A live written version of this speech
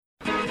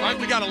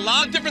right? We got a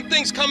lot of different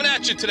things coming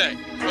at you today,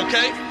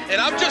 okay?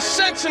 And I'm just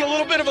sensing a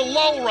little bit of a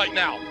lull right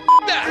now.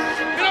 That.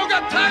 You don't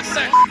got time for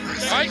that,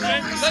 all right?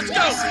 Let's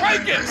go.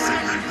 Crank it.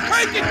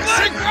 Crank it,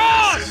 Glenn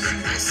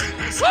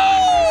Cross.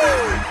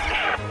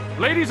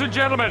 Woo! Ladies and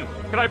gentlemen,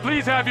 can I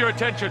please have your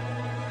attention?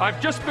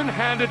 I've just been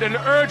handed an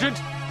urgent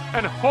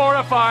and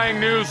horrifying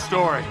news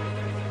story.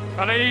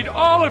 And I need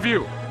all of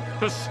you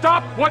to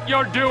stop what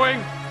you're doing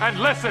and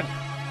listen.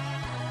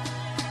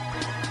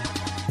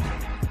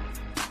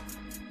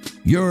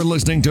 You're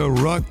listening to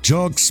Rock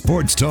Chalk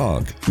Sports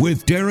Talk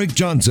with Derek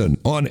Johnson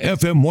on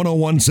FM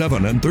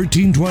 1017 and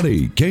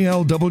 1320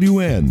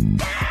 KLWN.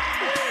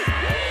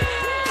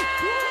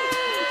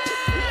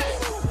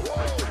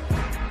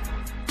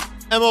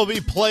 MLB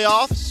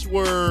playoffs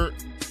were,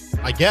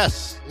 I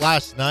guess,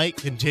 last night,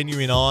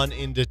 continuing on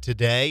into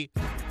today.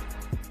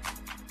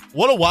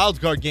 What a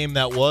wild card game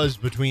that was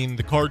between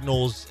the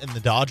Cardinals and the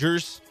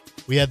Dodgers.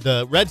 We had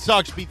the Red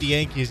Sox beat the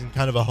Yankees in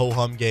kind of a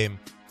ho-hum game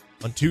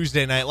on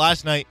Tuesday night.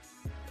 Last night,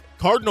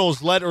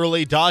 Cardinals led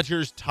early.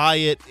 Dodgers tie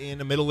it in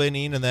the middle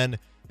inning, and then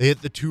they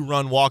hit the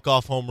 2-run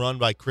walk-off home run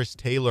by Chris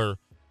Taylor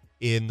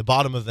in the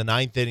bottom of the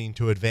ninth inning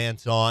to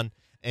advance on.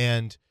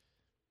 And,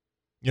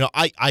 you know,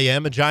 I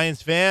am a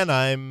Giants fan.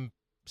 I'm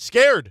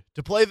scared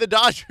to play the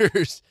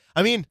Dodgers.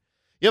 I mean,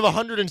 you have a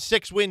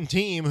 106-win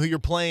team who you're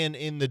playing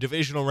in the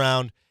divisional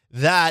round.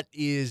 That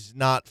is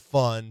not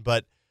fun,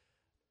 but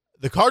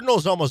the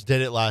Cardinals almost did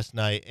it last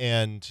night,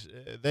 and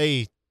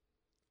they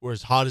were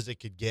as hot as it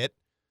could get.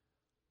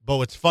 But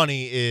what's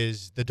funny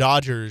is the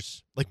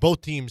Dodgers, like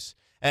both teams,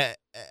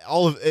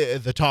 all of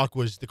the talk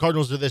was the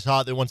Cardinals are this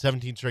hot. They won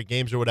 17 straight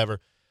games or whatever.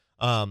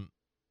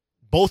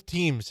 Both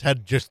teams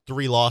had just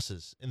 3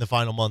 losses in the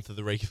final month of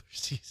the regular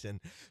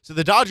season. So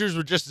the Dodgers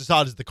were just as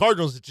hot as the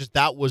Cardinals. It's just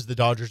that was the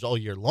Dodgers all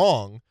year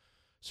long.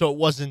 So it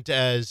wasn't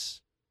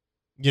as,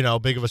 you know,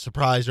 big of a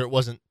surprise, or it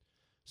wasn't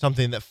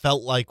something that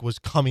felt like was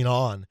coming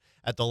on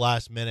at the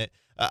last minute.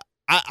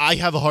 I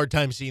have a hard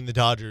time seeing the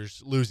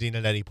Dodgers losing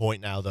at any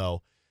point now,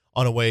 though,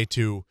 on a way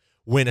to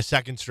win a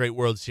second straight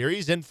World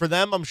Series. And for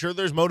them, I'm sure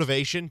there's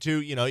motivation to,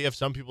 you know, you have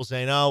some people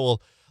saying, oh,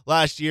 well,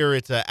 last year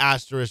it's an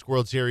asterisk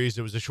World Series.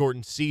 It was a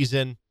shortened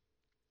season.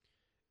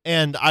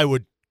 And I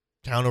would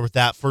counter with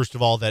that, first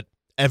of all, that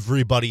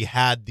everybody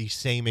had the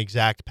same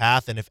exact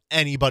path. And if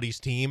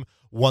anybody's team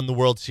won the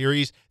World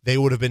Series, they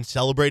would have been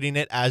celebrating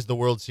it as the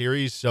World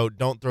Series. So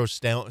don't throw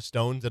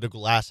stones at a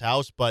glass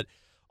house. But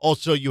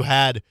also you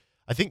had,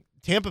 I think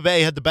Tampa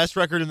Bay had the best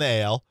record in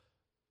the AL.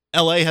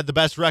 LA had the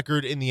best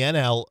record in the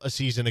NL a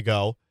season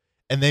ago,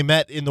 and they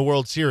met in the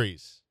World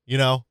Series. You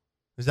know,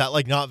 is that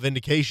like not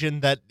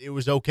vindication that it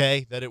was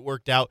okay, that it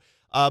worked out?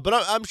 But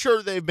I'm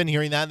sure they've been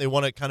hearing that, and they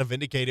want to kind of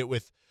vindicate it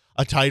with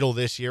a title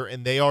this year,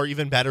 and they are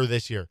even better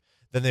this year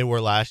than they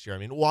were last year. I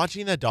mean,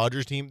 watching that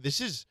Dodgers team,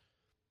 this is,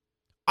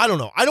 I don't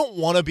know. I don't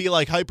want to be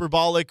like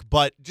hyperbolic,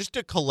 but just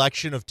a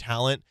collection of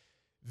talent.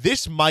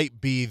 This might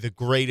be the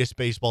greatest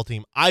baseball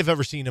team I've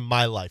ever seen in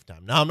my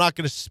lifetime. Now, I'm not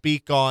going to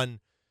speak on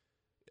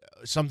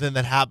something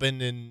that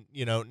happened in,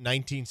 you know,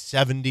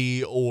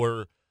 1970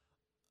 or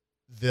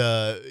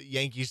the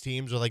Yankees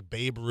teams with like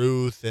Babe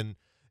Ruth and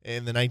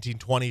in the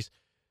 1920s.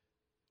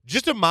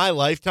 Just in my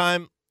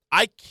lifetime,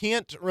 I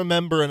can't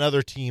remember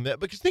another team that,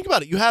 because think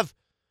about it, you have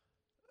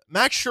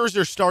Max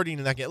Scherzer starting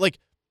in that game. Like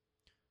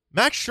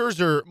Max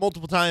Scherzer,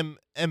 multiple time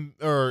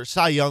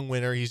Cy Young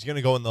winner, he's going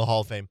to go in the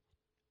Hall of Fame.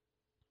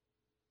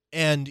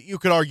 And you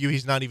could argue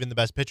he's not even the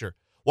best pitcher.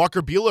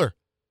 Walker Buehler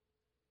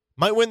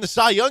might win the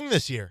Cy Young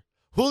this year.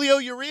 Julio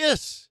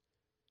Urias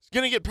is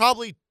going to get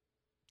probably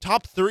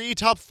top 3,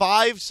 top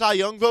 5 Cy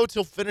Young votes.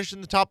 He'll finish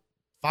in the top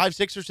 5,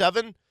 6, or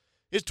 7.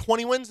 He has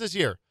 20 wins this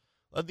year.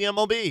 Led the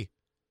MLB.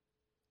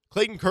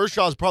 Clayton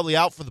Kershaw is probably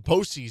out for the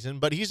postseason,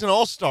 but he's an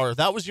all-star.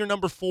 That was your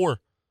number 4.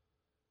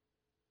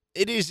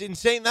 It is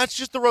insane. That's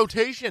just the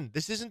rotation.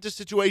 This isn't a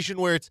situation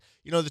where it's,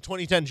 you know, the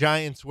 2010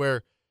 Giants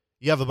where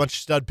you have a bunch of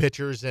stud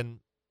pitchers and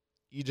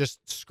you just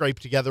scrape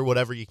together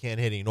whatever you can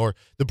hitting. Or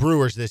the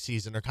Brewers this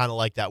season are kind of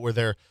like that, where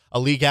they're a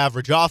league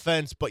average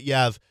offense, but you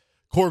have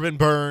Corbin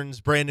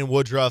Burns, Brandon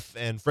Woodruff,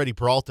 and Freddie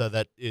Peralta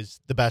that is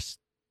the best,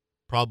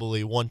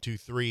 probably 1, 2,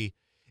 3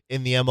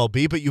 in the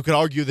MLB. But you could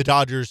argue the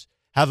Dodgers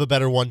have a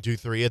better 1, 2,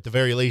 3. At the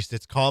very least,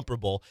 it's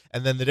comparable.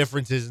 And then the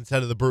difference is,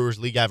 instead of the Brewers'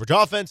 league average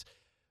offense,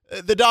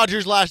 the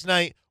Dodgers last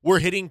night were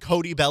hitting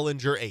Cody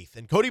Bellinger 8th.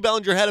 And Cody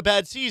Bellinger had a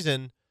bad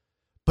season,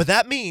 but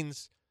that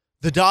means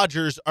the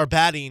Dodgers are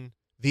batting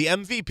the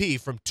MVP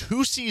from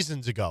 2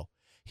 seasons ago.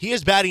 He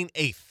is batting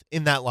 8th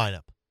in that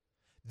lineup.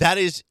 That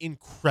is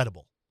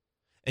incredible.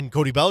 And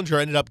Cody Bellinger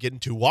ended up getting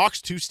 2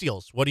 walks, 2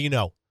 steals. What do you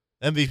know?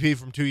 MVP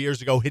from 2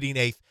 years ago, hitting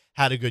 8th,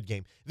 had a good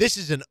game. This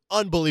is an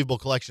unbelievable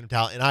collection of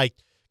talent, and I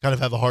kind of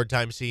have a hard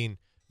time seeing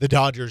the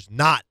Dodgers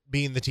not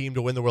being the team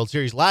to win the World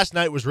Series. Last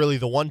night was really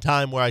the one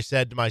time where I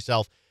said to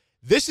myself,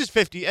 this is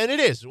 50, and it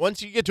is.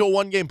 Once you get to a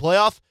 1-game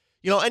playoff,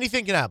 you know,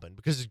 anything can happen,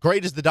 because as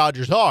great as the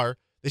Dodgers are,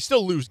 they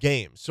still lose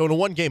games. So in a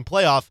 1-game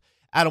playoff,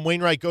 Adam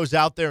Wainwright goes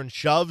out there and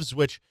shoves,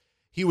 which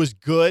he was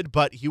good,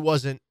 but he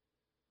wasn't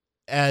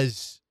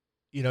as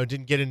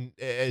didn't get in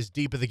as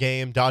deep of the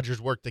game.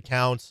 Dodgers worked the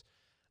counts,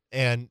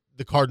 and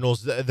the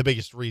Cardinals, the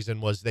biggest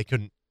reason was they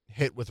couldn't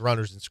hit with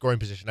runners in scoring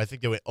position. I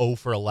think they went 0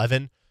 for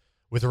 11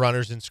 with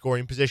runners in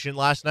scoring position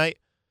last night.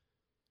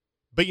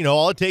 But,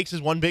 all it takes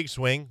is one big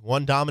swing,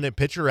 one dominant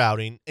pitcher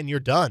outing, and you're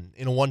done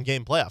in a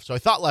one-game playoff. So I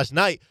thought last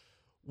night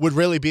would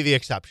really be the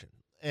exception.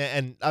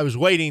 And I was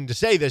waiting to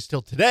say this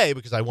till today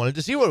because I wanted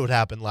to see what would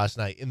happen last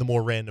night in the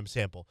more random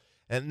sample.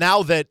 And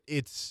now that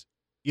it's,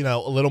 a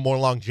little more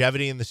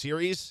longevity in the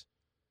series,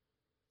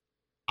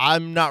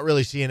 I'm not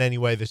really seeing any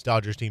way this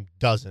Dodgers team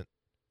doesn't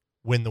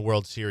win the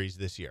World Series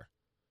this year,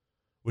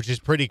 which is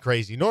pretty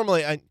crazy.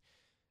 Normally, I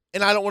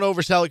don't want to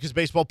oversell it because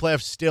baseball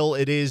playoffs still,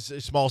 it is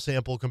a small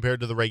sample compared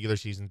to the regular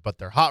season, but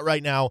they're hot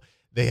right now.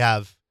 They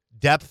have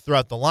depth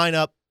throughout the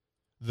lineup.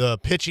 The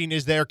pitching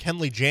is there.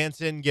 Kenley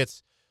Jansen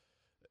gets,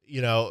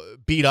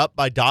 beat up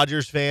by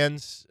Dodgers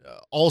fans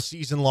all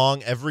season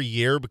long every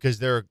year because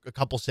there are a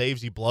couple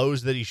saves he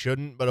blows that he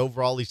shouldn't, but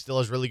overall he still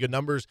has really good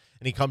numbers,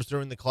 and he comes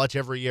through in the clutch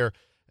every year.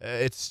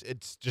 It's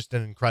just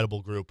an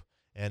incredible group.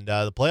 And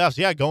the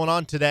playoffs, going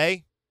on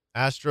today.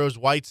 Astros,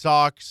 White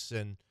Sox,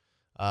 and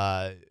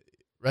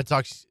Red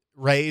Sox,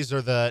 Rays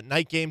are the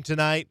night game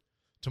tonight.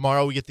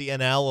 Tomorrow we get the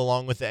NL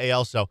along with the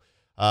AL. So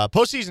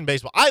postseason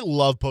baseball. I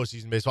love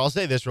postseason baseball. I'll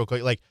say this real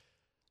quick.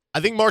 I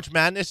think March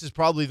Madness is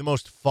probably the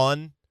most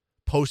fun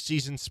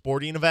postseason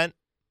sporting event.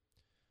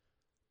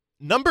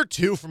 Number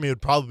 2 for me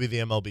would probably be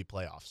the MLB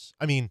playoffs.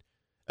 I mean,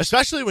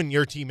 especially when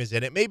your team is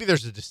in it. Maybe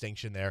there's a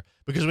distinction there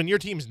because when your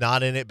team's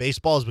not in it,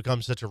 baseball has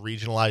become such a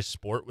regionalized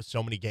sport with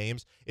so many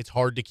games. It's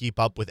hard to keep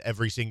up with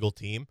every single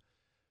team.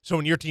 So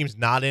when your team's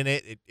not in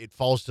it, it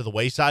falls to the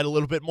wayside a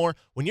little bit more.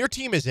 When your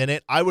team is in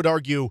it, I would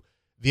argue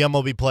the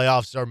MLB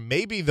playoffs are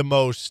maybe the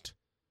most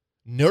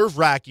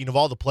nerve-wracking of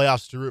all the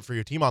playoffs to root for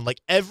your team on.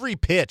 Every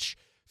pitch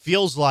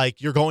feels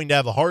like you're going to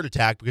have a heart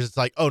attack because it's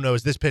like, oh no,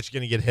 is this pitch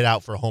going to get hit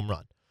out for a home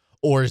run?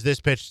 Or is this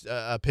pitch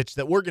a pitch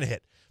that we're going to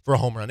hit for a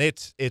home run?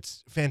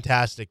 It's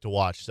fantastic to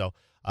watch. So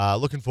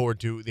looking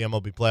forward to the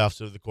MLB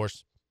playoffs over the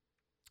course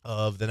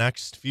of the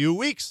next few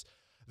weeks.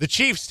 The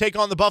Chiefs take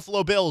on the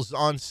Buffalo Bills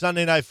on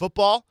Sunday Night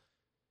Football.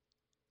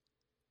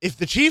 If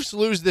the Chiefs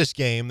lose this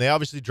game, they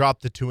obviously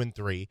drop to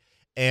 2-3,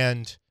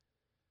 and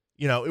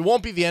it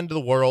won't be the end of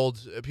the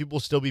world. People will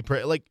still be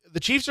the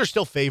Chiefs are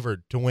still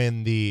favored to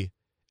win the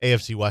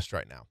AFC West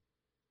right now.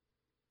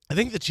 I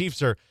think the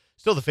Chiefs are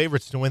still the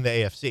favorites to win the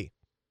AFC.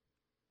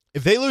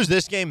 If they lose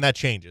this game, that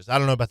changes. I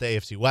don't know about the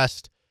AFC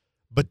West,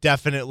 but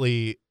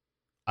definitely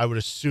I would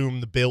assume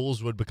the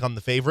Bills would become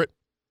the favorite.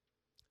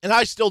 And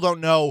I still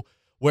don't know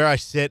where I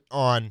sit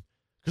on,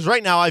 because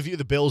right now I view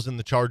the Bills and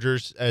the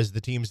Chargers as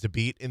the teams to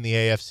beat in the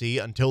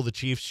AFC until the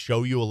Chiefs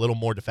show you a little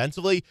more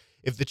defensively.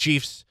 If the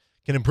Chiefs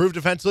can improve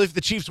defensively, if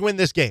the Chiefs win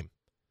this game,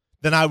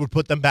 then I would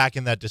put them back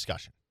in that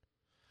discussion.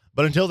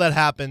 But until that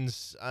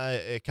happens,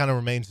 it kind of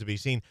remains to be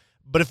seen.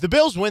 But if the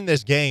Bills win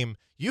this game,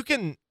 you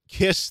can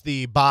kiss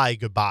the bye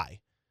goodbye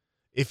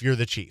if you're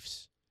the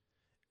Chiefs.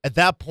 At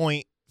that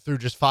point, through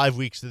just 5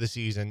 weeks of the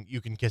season, you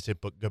can kiss it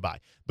goodbye.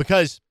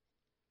 Because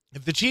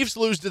if the Chiefs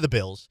lose to the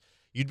Bills,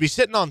 you'd be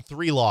sitting on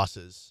 3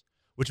 losses,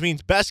 which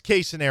means best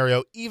case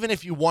scenario, even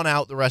if you won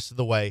out the rest of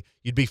the way,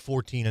 you'd be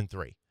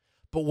 14-3.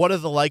 But what are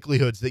the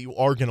likelihoods that you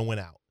are going to win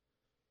out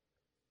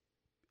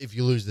if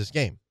you lose this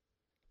game?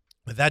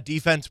 With that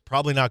defense,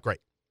 probably not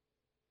great.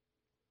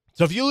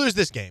 So if you lose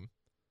this game,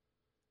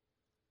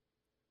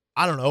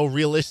 I don't know,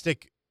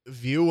 realistic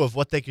view of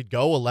what they could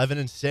go,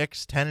 11-6,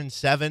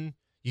 10-7.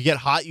 You get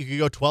hot, you could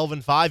go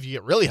 12-5. You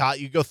get really hot,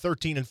 you could go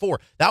 13-4.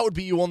 That would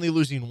be you only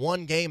losing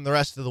one game the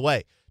rest of the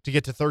way to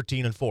get to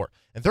 13-4.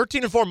 And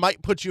 13-4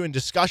 might put you in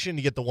discussion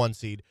to get the 1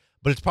 seed,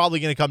 but it's probably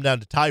going to come down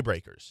to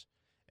tiebreakers.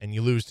 And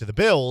you lose to the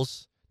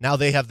Bills, now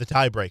they have the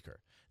tiebreaker.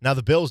 Now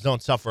the Bills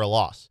don't suffer a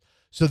loss.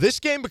 So this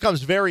game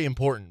becomes very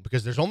important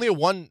because there's only a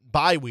 1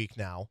 bye week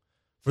now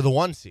for the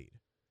 1 seed.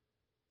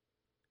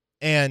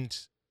 And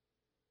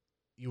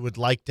you would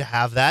like to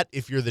have that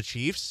if you're the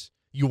Chiefs.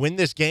 You win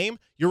this game,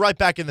 you're right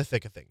back in the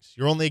thick of things.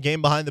 You're only a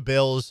game behind the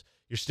Bills.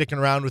 You're sticking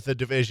around with the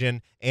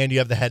division, and you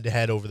have the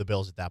head-to-head over the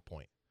Bills at that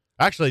point.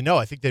 Actually, no,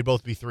 I think they'd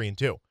both be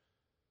 3-2.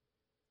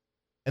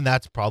 And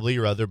that's probably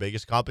your other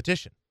biggest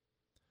competition.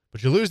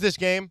 But you lose this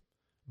game,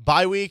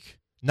 bye week,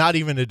 not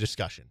even a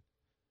discussion.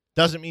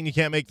 Doesn't mean you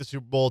can't make the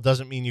Super Bowl.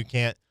 Doesn't mean you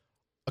can't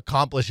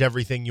accomplish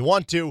everything you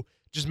want to.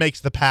 Just makes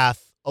the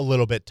path a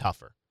little bit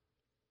tougher.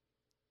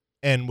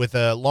 And with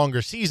a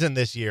longer season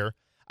this year,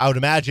 I would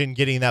imagine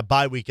getting that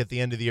bye week at the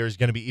end of the year is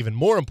going to be even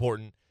more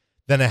important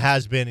than it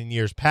has been in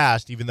years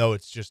past, even though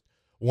it's just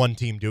one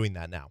team doing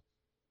that now.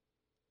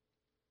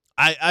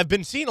 I've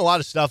been seeing a lot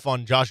of stuff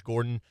on Josh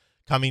Gordon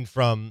coming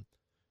from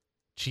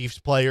Chiefs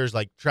players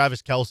like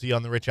Travis Kelce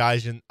on the Rich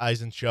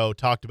Eisen show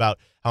talked about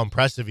how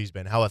impressive he's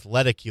been, how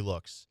athletic he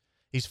looks.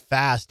 He's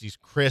fast, he's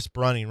crisp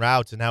running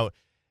routes, and how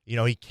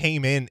he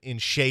came in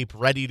shape,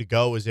 ready to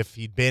go as if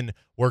he'd been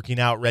working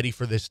out, ready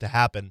for this to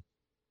happen.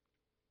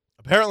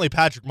 Apparently,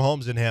 Patrick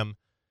Mahomes and him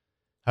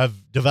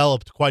have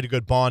developed quite a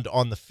good bond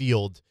on the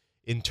field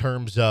in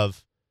terms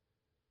of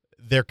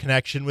their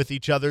connection with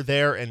each other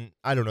there. And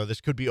I don't know,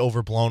 this could be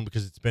overblown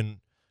because it's been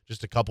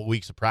just a couple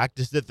weeks of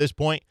practice at this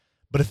point.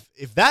 But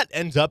if that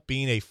ends up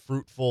being a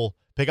fruitful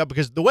pickup,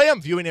 because the way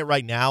I'm viewing it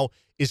right now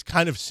is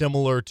kind of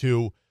similar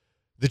to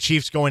the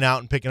Chiefs going out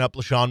and picking up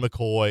LaShawn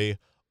McCoy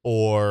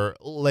or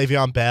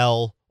Le'Veon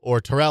Bell or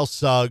Terrell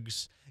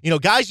Suggs,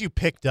 guys you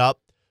picked up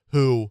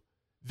who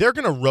they're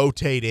going to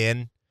rotate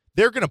in.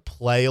 They're going to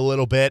play a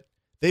little bit.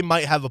 They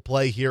might have a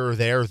play here or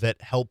there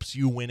that helps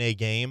you win a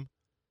game,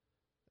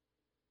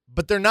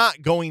 but they're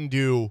not going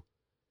to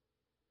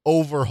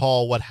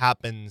overhaul what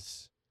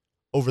happens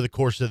over the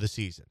course of the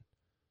season,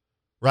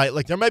 right?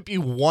 Like there might be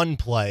one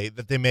play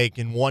that they make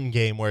in one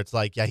game where it's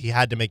like, yeah, he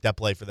had to make that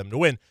play for them to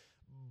win.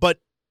 But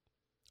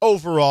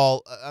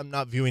overall, I'm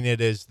not viewing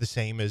it as the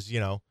same as,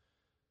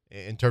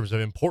 in terms of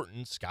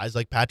importance, guys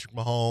like Patrick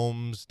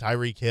Mahomes,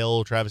 Tyreek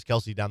Hill, Travis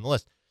Kelce down the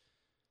list.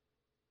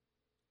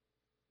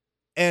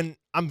 And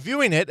I'm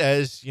viewing it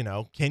as,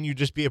 can you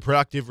just be a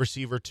productive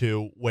receiver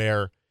too,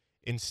 where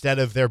instead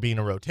of there being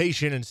a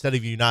rotation, instead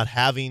of you not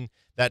having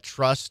that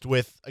trust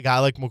with a guy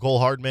like Mecole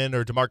Hardman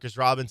or Demarcus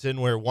Robinson,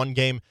 where one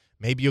game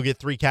maybe you'll get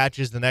 3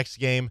 catches, the next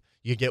game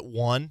you get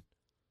 1.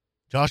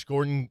 Josh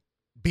Gordon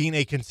being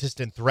a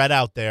consistent threat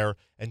out there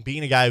and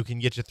being a guy who can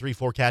get you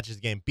 3-4 catches a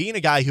game, being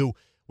a guy who,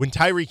 when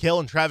Tyreek Hill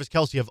and Travis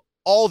Kelce have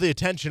all the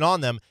attention on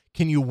them,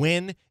 can you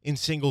win in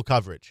single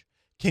coverage?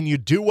 Can you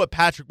do what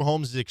Patrick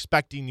Mahomes is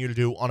expecting you to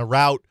do on a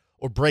route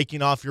or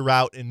breaking off your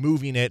route and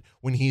moving it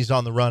when he's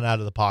on the run out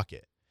of the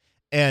pocket?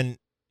 And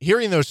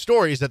hearing those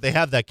stories that they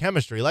have that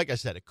chemistry, like I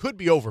said, it could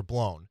be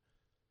overblown.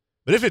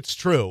 But if it's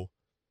true,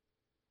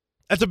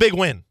 that's a big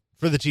win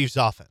for the Chiefs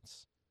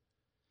offense.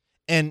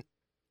 And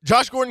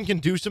Josh Gordon can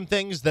do some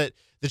things that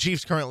the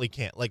Chiefs currently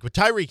can't. Like with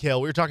Tyreek Hill,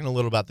 we were talking a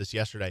little about this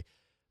yesterday.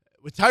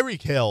 With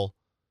Tyreek Hill,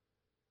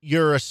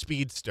 you're a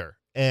speedster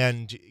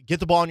and get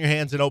the ball in your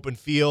hands in open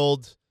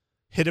field,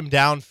 hit him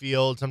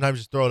downfield, sometimes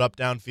just throw it up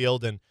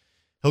downfield, and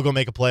he'll go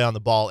make a play on the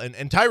ball. And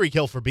Tyreek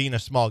Hill, for being a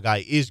small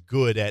guy, is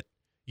good at,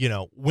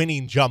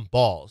 winning jump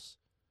balls.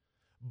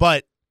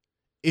 But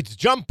it's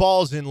jump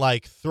balls in,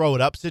 like, throw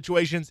it up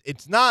situations.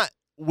 It's not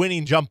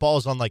winning jump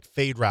balls on, like,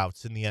 fade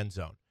routes in the end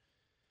zone.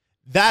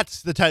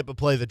 That's the type of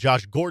play that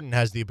Josh Gordon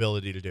has the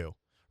ability to do,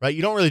 right?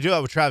 You don't really do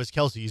that with Travis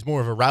Kelce. He's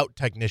more of a route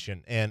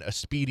technician and a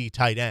speedy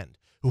tight end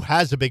who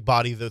has a big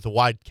body with a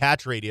wide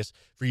catch radius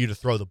for you to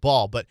throw the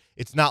ball. But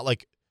it's not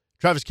like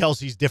Travis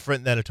Kelce's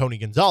different than a Tony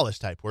Gonzalez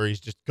type where he's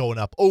just going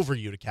up over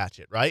you to catch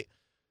it, right?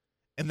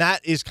 And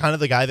that is kind of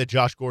the guy that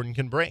Josh Gordon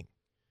can bring.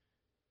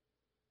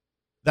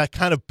 That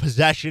kind of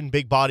possession,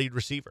 big-bodied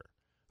receiver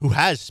who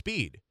has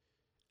speed.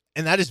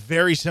 And that is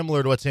very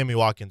similar to what Sammy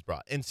Watkins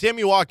brought. And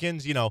Sammy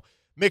Watkins,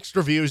 mixed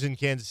reviews in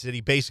Kansas City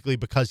basically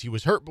because he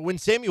was hurt. But when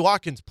Sammy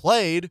Watkins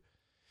played,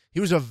 he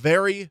was a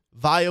very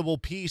viable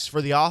piece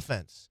for the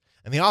offense.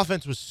 And the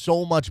offense was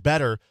so much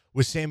better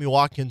with Sammy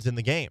Watkins in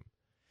the game.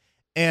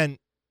 And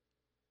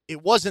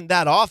it wasn't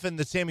that often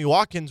that Sammy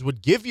Watkins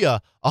would give you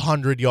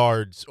 100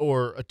 yards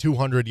or a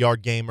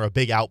 200-yard game or a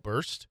big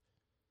outburst.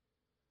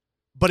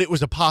 But it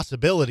was a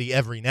possibility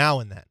every now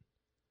and then.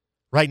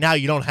 Right now,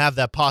 you don't have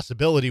that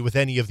possibility with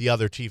any of the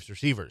other Chiefs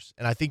receivers.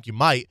 And I think you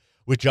might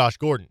with Josh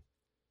Gordon,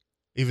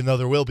 even though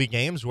there will be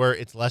games where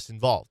it's less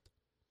involved.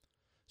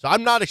 So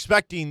I'm not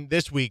expecting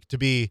this week to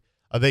be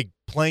a big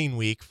playing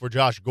week for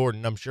Josh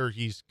Gordon. I'm sure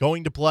he's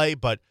going to play,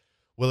 but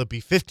will it be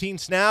 15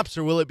 snaps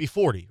or will it be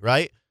 40,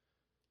 right?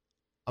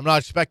 I'm not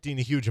expecting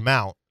a huge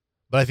amount,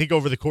 but I think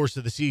over the course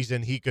of the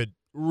season, he could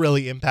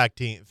really impact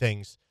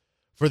things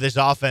for this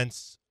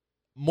offense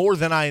more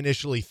than I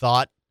initially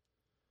thought.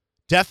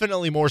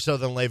 Definitely more so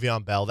than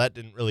Le'Veon Bell. That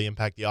didn't really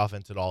impact the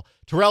offense at all.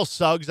 Terrell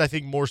Suggs, I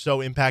think, more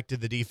so impacted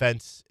the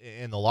defense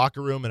in the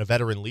locker room and a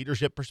veteran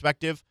leadership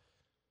perspective.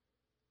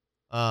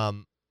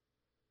 LaShawn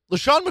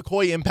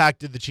McCoy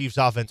impacted the Chiefs'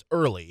 offense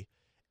early,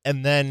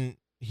 and then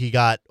he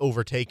got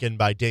overtaken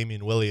by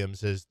Damian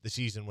Williams as the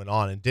season went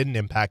on and didn't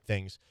impact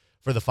things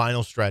for the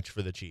final stretch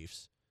for the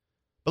Chiefs.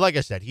 But like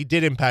I said, he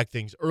did impact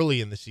things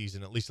early in the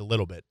season, at least a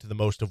little bit, to the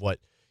most of what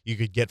you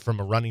could get from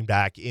a running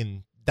back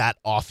in that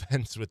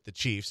offense with the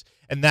Chiefs.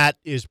 And that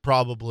is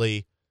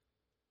probably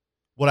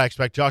what I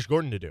expect Josh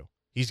Gordon to do.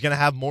 He's going to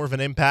have more of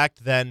an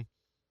impact than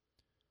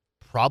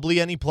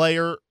probably any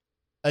player,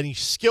 any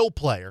skill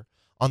player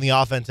on the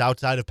offense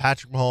outside of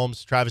Patrick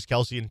Mahomes, Travis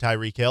Kelce, and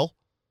Tyreek Hill.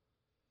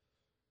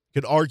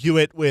 Could argue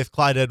it with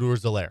Clyde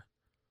Edwards-Helaire,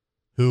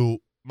 who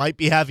might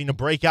be having a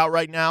breakout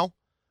right now,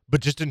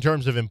 but just in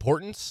terms of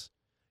importance,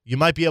 you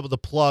might be able to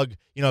plug,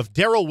 if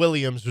Darrell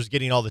Williams was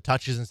getting all the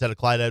touches instead of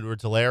Clyde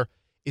Edwards-Helaire,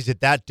 is it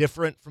that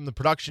different from the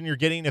production you're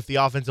getting if the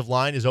offensive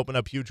line is opening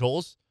up huge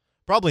holes?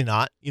 Probably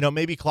not.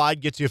 Maybe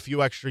Clyde gets you a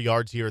few extra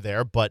yards here or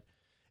there, but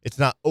it's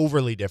not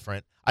overly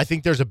different. I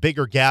think there's a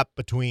bigger gap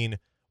between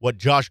what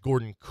Josh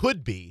Gordon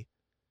could be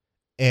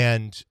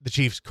and the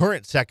Chiefs'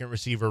 current second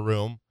receiver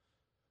room,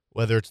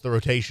 whether it's the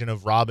rotation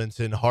of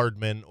Robinson,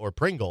 Hardman, or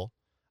Pringle.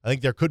 I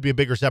think there could be a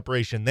bigger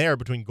separation there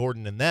between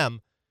Gordon and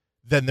them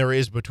than there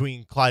is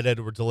between Clyde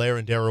Edwards-Helaire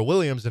and Darrell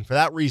Williams. And for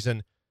that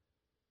reason,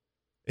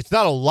 It's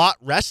not a lot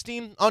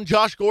resting on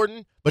Josh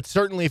Gordon, but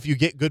certainly if you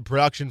get good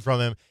production from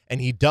him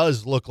and he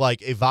does look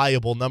like a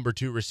viable number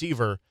 2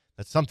 receiver,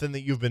 that's something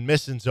that you've been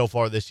missing so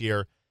far this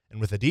year. And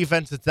with a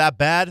defense that's that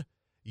bad,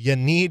 you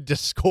need to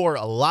score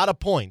a lot of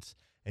points,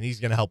 and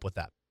he's going to help with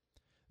that.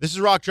 This is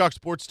Rock Chalk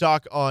Sports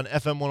Talk on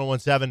FM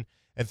 1017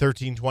 and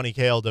 1320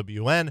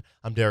 KLWN.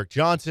 I'm Derek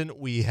Johnson.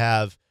 We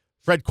have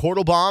Fred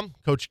Kortelbaum,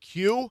 Coach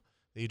Q,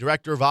 the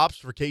Director of Ops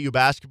for KU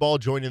Basketball,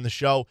 joining the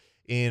show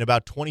in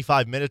about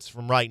 25 minutes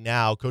from right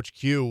now. Coach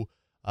Q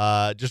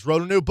just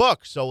wrote a new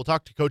book, so we'll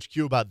talk to Coach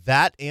Q about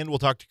that, and we'll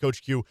talk to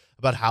Coach Q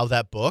about how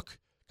that book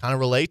kind of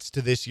relates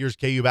to this year's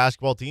KU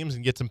basketball teams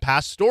and get some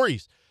past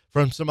stories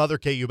from some other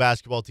KU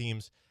basketball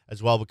teams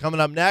as well. But coming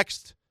up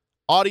next,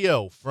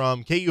 audio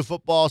from KU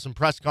football, some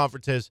press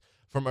conferences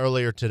from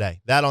earlier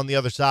today. That on the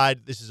other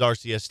side. This is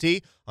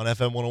RCST on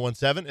FM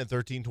 1017 and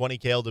 1320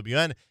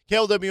 KLWN,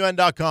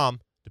 KLWN.com.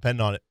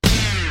 Depend on it.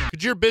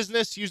 Could your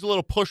business use a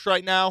little push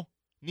right now?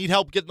 Need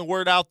help getting the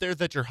word out there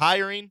that you're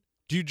hiring?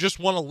 Do you just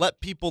want to let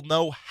people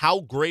know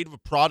how great of a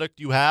product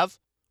you have?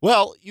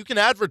 Well, you can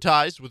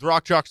advertise with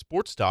Rock Chalk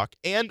Sports Talk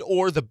and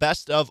or the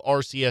Best of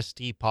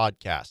RCST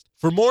podcast.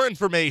 For more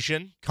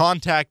information,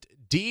 contact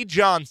D.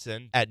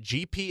 Johnson at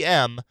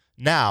gpmnow.com.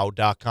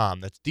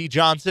 That's D.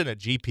 Johnson at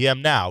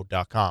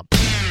gpmnow.com.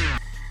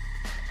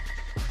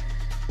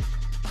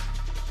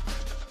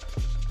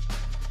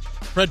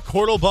 Fred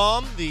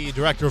Kortelbaum, the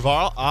Director of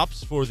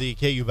Ops for the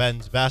KU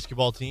Benz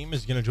basketball team,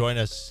 is going to join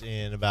us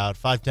in about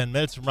 5-10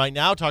 minutes from right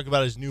now, talk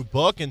about his new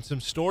book and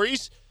some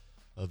stories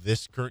of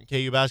this current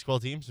KU basketball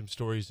team, some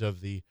stories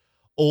of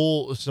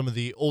some of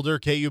the older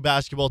KU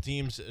basketball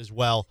teams as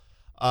well.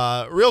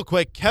 Real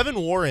quick, Kevin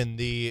Warren,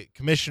 the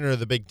commissioner of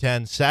the Big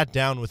Ten, sat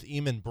down with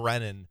Eamon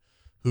Brennan,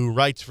 who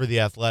writes for The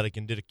Athletic,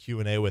 and did a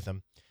Q&A with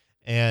him.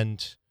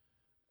 And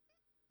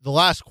the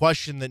last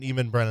question that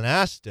Eamon Brennan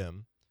asked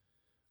him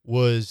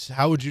was,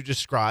 how would you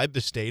describe the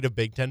state of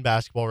Big Ten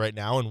basketball right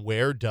now, and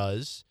where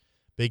does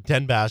Big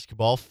Ten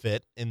basketball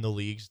fit in the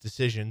league's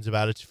decisions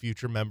about its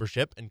future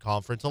membership and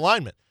conference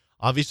alignment?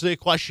 Obviously a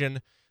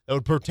question that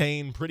would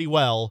pertain pretty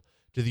well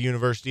to the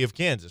University of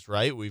Kansas,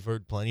 right? We've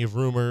heard plenty of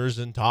rumors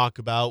and talk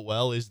about,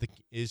 well, is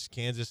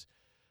Kansas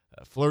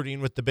flirting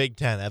with the Big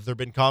Ten? Have there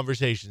been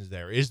conversations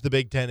there? Is the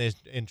Big Ten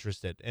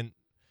interested? And,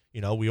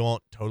 we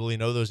won't totally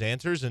know those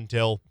answers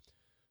until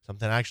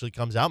something actually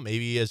comes out,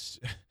 maybe as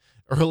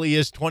early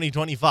as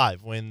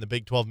 2025 when the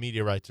Big 12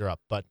 media rights are up.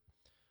 But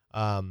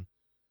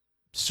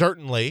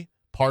certainly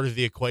part of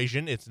the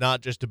equation, it's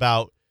not just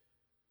about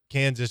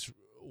Kansas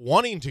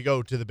wanting to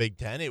go to the Big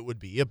Ten. It would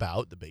be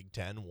about the Big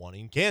Ten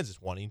wanting Kansas,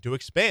 wanting to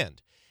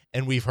expand.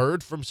 And we've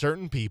heard from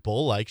certain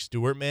people like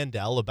Stuart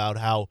Mandel about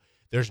how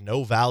there's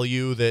no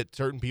value that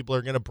certain people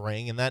are going to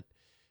bring, and that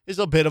is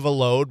a bit of a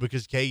load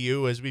because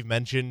KU, as we've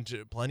mentioned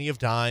plenty of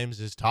times,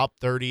 is top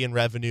 30 in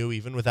revenue,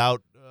 even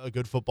without a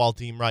good football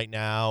team right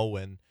now.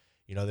 And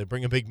they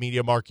bring a big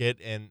media market,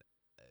 and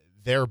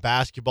their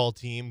basketball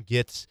team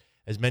gets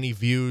as many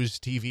views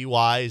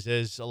TV-wise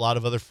as a lot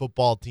of other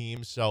football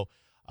teams. So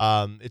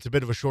it's a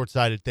bit of a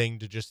short-sighted thing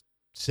to just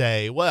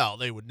say, well,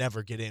 they would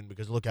never get in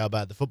because look how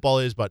bad the football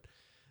is. But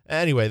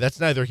anyway, that's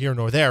neither here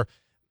nor there.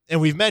 And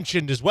we've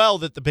mentioned as well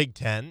that the Big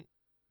Ten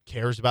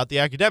cares about the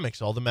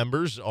academics. All the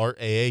members are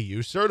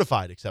AAU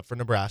certified, except for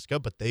Nebraska,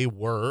 but they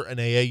were an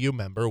AAU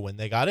member when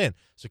they got in.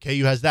 So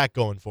KU has that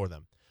going for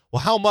them.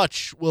 Well, how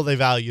much will they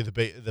value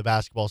the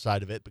basketball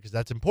side of it? Because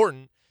that's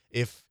important.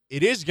 If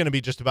it is going to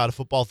be just about a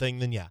football thing,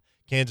 then yeah,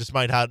 Kansas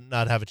might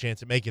not have a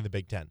chance at making the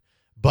Big Ten.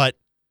 But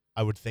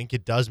I would think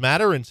it does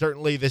matter, and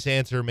certainly this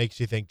answer makes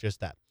you think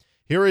just that.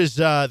 Here is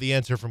the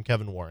answer from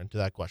Kevin Warren to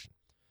that question.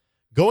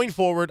 Going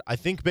forward, I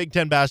think Big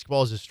Ten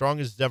basketball is as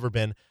strong as it's ever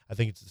been. I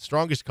think it's the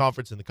strongest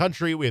conference in the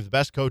country. We have the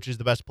best coaches,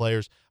 the best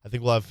players. I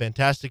think we'll have a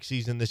fantastic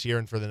season this year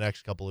and for the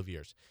next couple of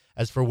years.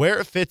 As for where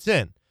it fits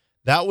in,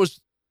 that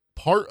was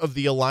part of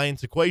the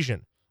alliance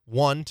equation.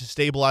 One, to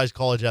stabilize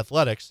college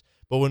athletics.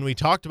 But when we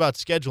talked about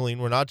scheduling,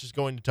 we're not just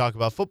going to talk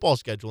about football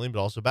scheduling,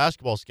 but also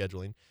basketball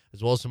scheduling,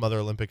 as well as some other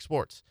Olympic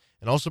sports.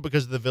 And also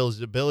because of the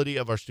visibility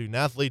of our student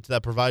athletes,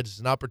 that provides us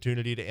an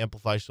opportunity to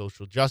amplify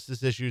social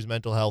justice issues,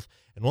 mental health,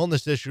 and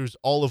wellness issues,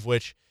 all of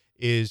which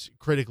is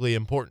critically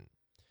important.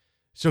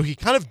 So he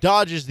kind of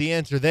dodges the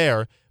answer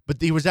there,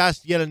 but he was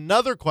asked yet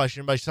another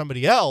question by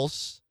somebody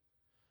else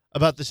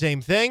about the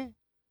same thing,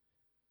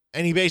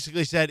 and he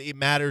basically said it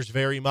matters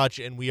very much,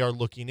 and we are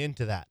looking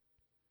into that.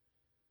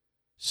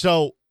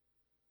 So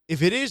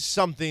if it is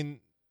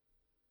something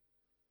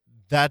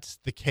that's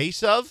the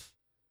case of,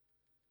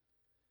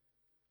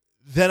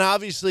 then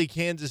obviously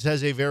Kansas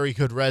has a very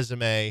good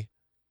resume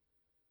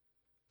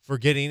for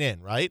getting in,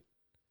 right?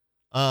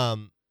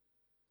 KU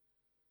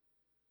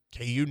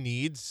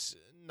needs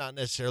not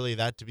necessarily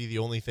that to be the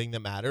only thing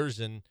that matters,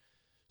 and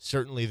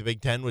certainly the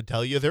Big Ten would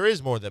tell you there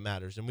is more that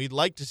matters, and we'd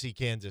like to see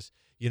Kansas,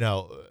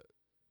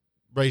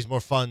 raise more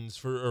funds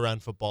for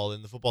around football,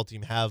 and the football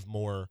team have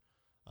more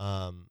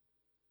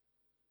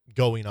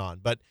going on.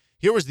 But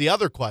here was the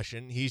other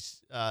question.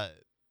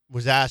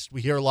 was asked,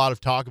 we hear a lot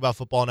of talk about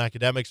football and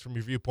academics. From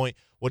your viewpoint,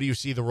 what do you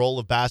see the role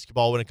of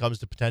basketball when it comes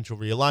to potential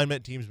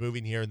realignment, teams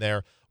moving here and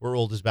there? What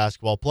role does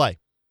basketball play?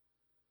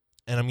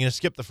 And I'm going to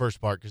skip the first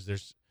part because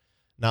there's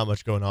not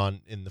much going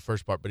on in the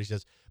first part. But he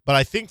says, but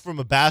I think from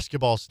a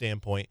basketball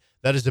standpoint,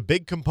 that is a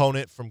big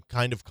component from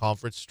kind of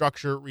conference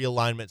structure,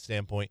 realignment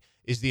standpoint,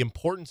 is the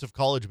importance of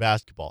college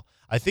basketball.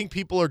 I think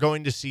people are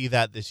going to see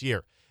that this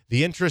year.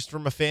 The interest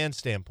from a fan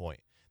standpoint.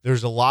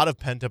 There's a lot of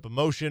pent-up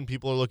emotion.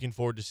 People are looking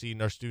forward to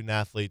seeing our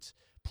student-athletes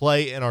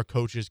play and our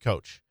coaches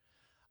coach.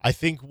 I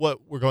think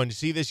what we're going to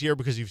see this year,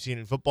 because you've seen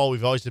it in football,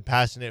 we've always been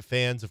passionate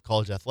fans of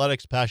college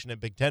athletics,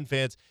 passionate Big Ten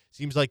fans.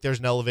 Seems like there's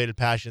an elevated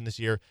passion this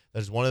year.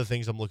 That is one of the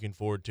things I'm looking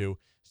forward to,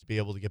 is to be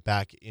able to get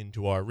back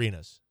into our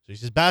arenas. So he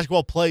says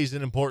basketball plays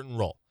an important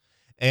role.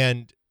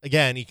 And,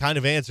 again, he kind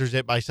of answers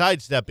it by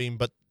sidestepping,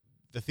 but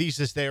the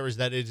thesis there is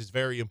that it is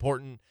very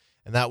important,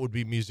 and that would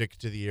be music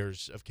to the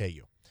ears of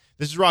KU.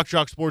 This is Rock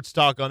Chalk Sports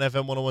Talk on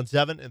FM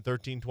 1017 and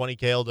 1320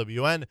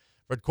 KLWN.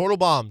 Fred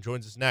Kortelbaum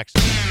joins us next.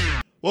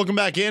 Welcome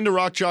back into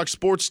Rock Chalk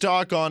Sports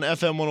Talk on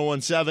FM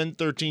 1017,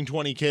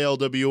 1320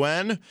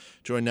 KLWN.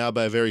 Joined now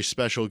by a very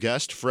special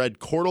guest, Fred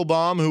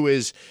Kortelbaum, who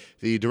is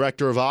the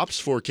Director of Ops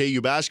for KU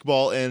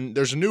Basketball. And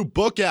there's a new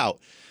book out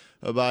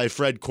by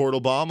Fred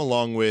Kortelbaum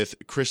along with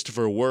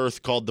Christopher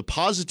Worth called The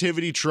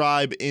Positivity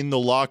Tribe in the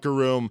Locker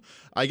Room.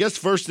 I guess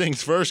first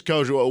things first,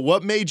 Coach,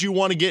 what made you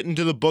want to get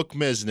into the book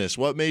business?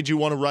 What made you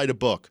want to write a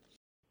book?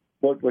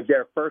 Well,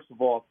 Derek, first of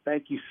all,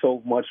 thank you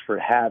so much for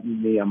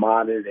having me. I'm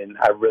honored, and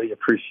I really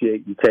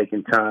appreciate you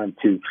taking time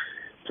to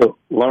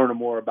learn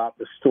more about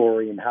the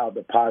story and how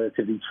the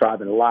Positivity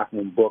Tribe in the Locker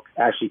Room book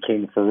actually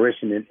came to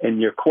fruition. And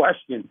your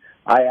question,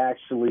 I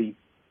actually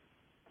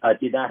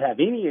did not have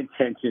any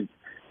intention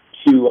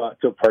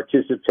to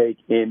participate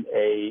in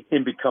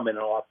becoming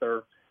an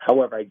author.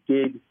 However, I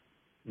did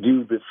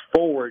do this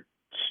forward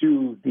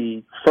to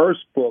the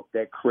first book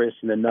that Chris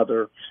and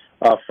another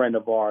friend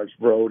of ours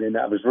wrote, and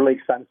I was really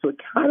excited. So it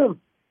kind of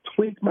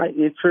tweaked my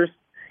interest.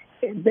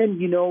 And then,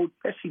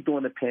 especially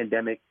during the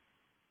pandemic,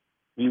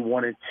 you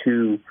wanted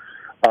to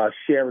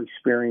share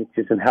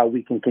experiences and how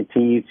we can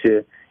continue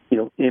to,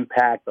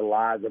 impact the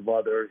lives of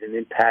others and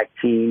impact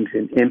teams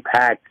and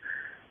impact,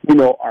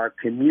 our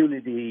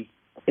community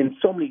in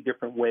so many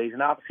different ways.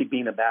 And obviously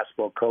being a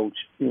basketball coach,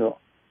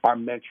 our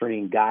mentoring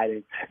and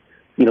guidance,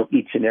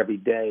 each and every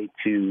day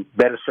to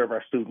better serve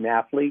our student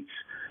athletes,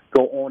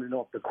 go on and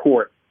off the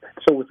court.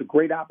 So it's a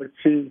great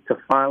opportunity to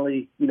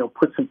finally,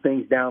 put some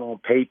things down on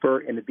paper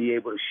and to be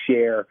able to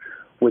share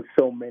with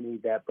so many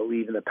that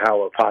believe in the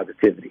power of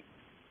positivity.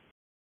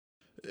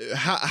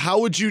 How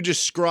would you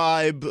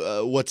describe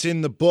what's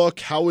in the book?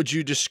 How would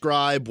you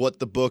describe what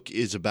the book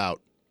is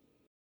about?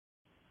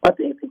 I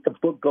think the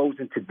book goes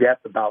into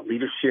depth about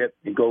leadership.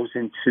 It goes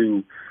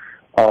into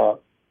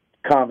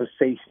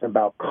conversation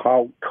about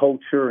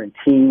culture and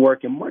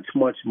teamwork and much,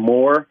 much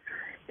more.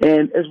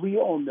 And as we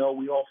all know,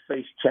 we all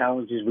face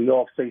challenges. We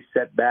all face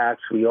setbacks.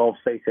 We all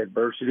face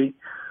adversity.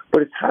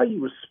 But it's how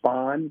you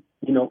respond,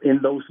 in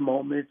those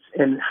moments,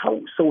 and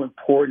how so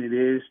important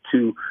it is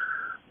to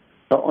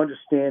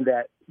understand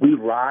that we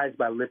rise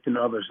by lifting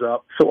others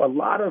up. So a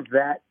lot of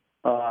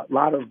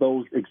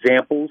those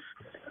examples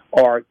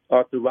are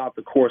throughout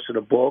the course of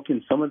the book.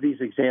 And some of these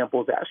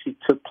examples actually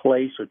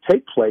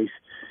take place,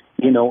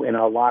 in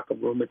our locker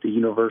room at the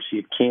University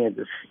of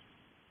Kansas.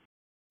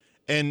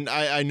 And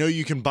I know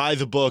you can buy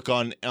the book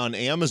on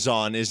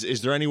Amazon.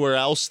 Is there anywhere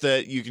else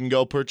that you can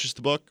go purchase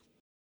the book?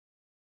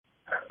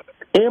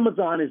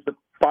 Amazon is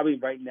probably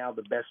right now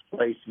the best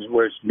place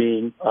where it's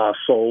being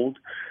sold.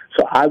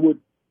 So I would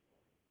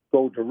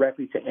go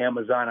directly to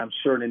Amazon. I'm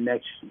sure in the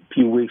next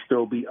few weeks there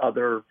will be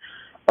other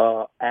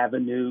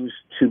avenues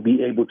to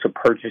be able to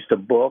purchase the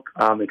book.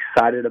 I'm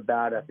excited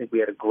about it. I think we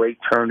had a great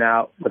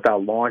turnout with our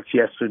launch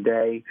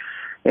yesterday.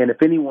 And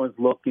if anyone's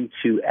looking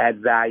to add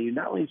value,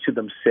 not only to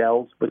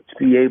themselves, but to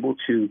be able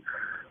to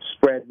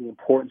spread the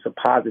importance of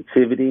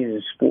positivity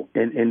and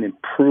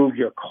improve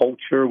your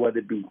culture, whether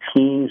it be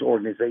teams,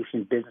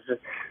 organizations, businesses,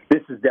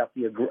 this is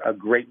definitely a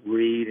great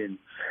read. And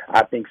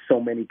I think so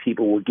many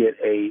people will get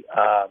a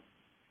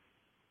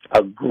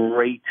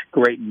great,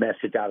 great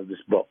message out of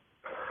this book.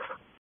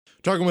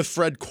 Talking with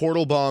Fred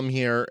Kortelbaum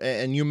here,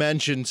 and you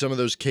mentioned some of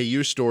those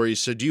KU stories.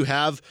 So do you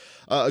have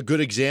a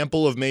good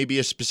example of maybe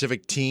a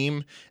specific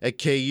team at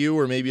KU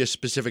or maybe a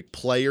specific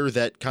player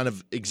that kind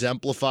of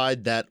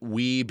exemplified that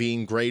we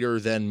being greater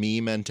than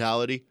me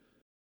mentality?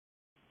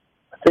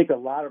 I think a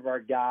lot of our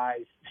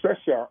guys,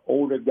 especially our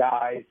older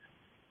guys,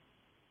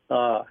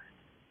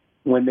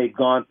 when they've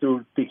gone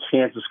through the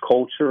Kansas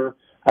culture,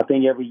 I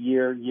think every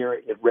year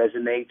it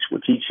resonates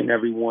with each and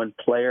every one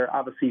player.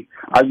 Obviously,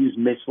 I'll use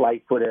Mitch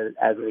Lightfoot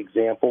as an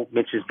example.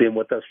 Mitch has been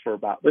with us for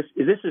is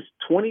this his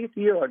 20th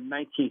year or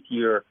 19th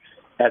year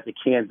as a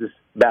Kansas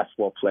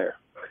basketball player?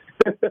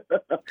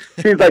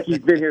 Seems like he's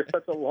been here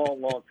such a long,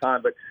 long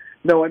time. But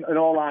no, in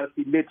all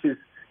honesty, Mitch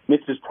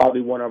is probably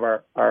one of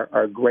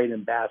our great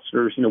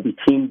ambassadors. We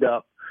teamed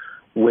up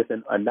with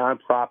a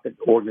nonprofit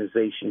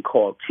organization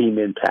called Team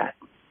Impact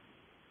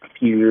a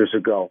few years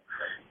ago.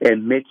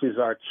 And Mitch is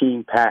our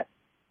team PAC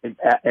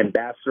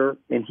ambassador,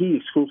 and he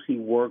exclusively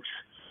works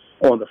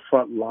on the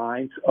front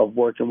lines of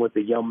working with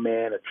a young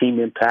man, a team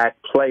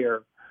impact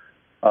player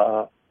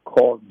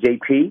called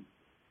JP.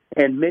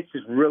 And Mitch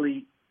is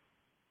really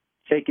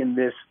taken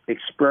this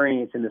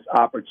experience and this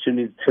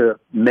opportunity to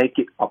make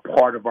it a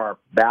part of our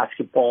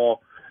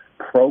basketball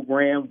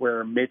program,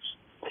 where Mitch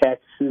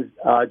texts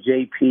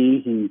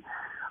JP. He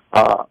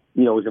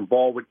is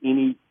involved with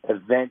any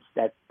events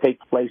that take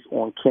place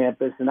on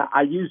campus. And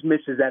I use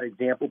Mitch as that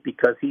example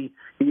because he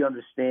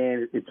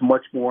understands it's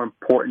much more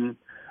important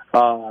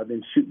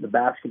than shooting the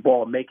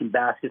basketball and making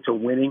baskets or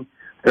winning.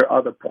 There are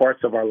other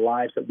parts of our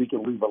lives that we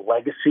can leave a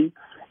legacy,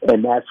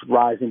 and that's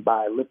rising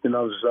by lifting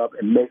others up,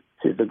 and Mitch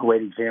is a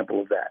great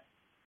example of that.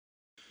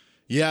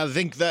 Yeah, I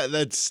think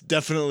that's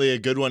definitely a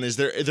good one. Is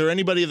there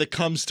anybody that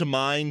comes to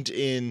mind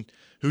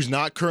who's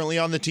not currently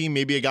on the team,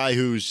 maybe a guy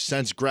who's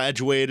since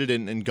graduated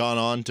and gone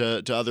on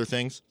to other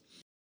things?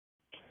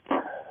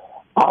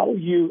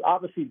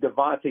 Obviously,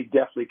 Devontae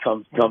definitely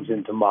comes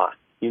into mind.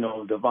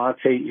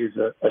 Devontae is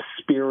a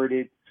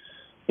spirited,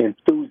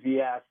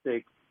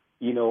 enthusiastic,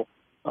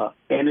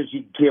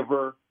 energy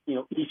giver,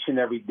 each and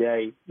every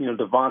day.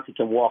 Devontae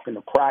can walk in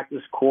the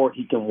practice court.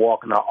 He can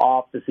walk in our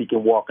office. He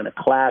can walk in a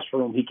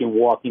classroom. He can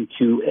walk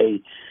into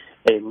a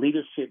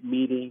leadership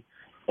meeting.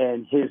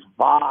 And his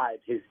vibe,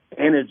 his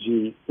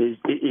energy,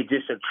 it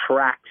just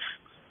attracts,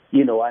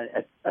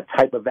 a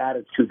type of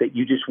attitude that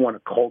you just want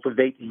to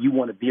cultivate, that you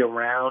want to be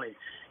around.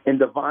 And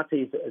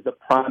Devontae is a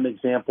prime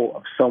example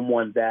of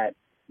someone that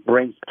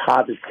brings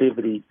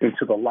positivity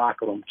into the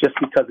locker room just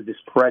because of his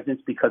presence,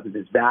 because of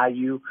his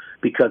value,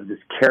 because of his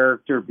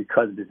character,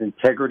 because of his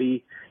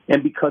integrity,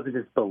 and because of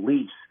his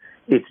beliefs.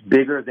 It's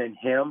bigger than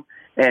him,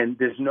 and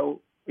there's no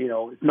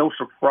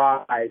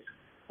surprise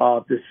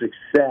of the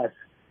success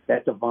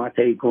that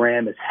Devontae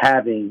Graham is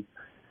having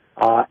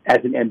as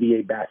an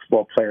NBA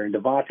basketball player. And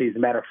Devontae, as a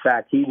matter of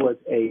fact, he was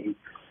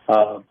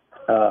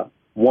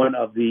one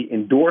of the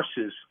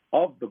endorsers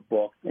of the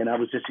book, and I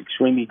was just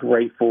extremely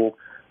grateful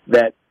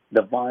that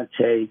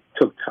Devontae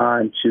took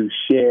time to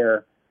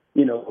share,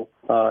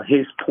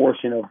 his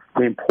portion of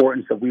the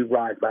importance of We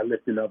Rise by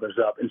lifting others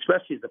up, and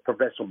especially as the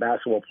professional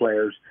basketball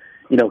players.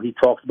 He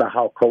talks about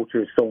how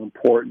culture is so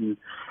important,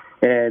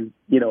 and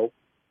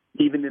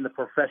even in the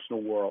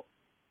professional world,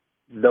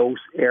 those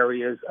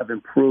areas of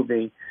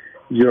improving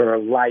your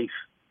life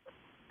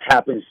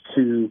happens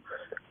to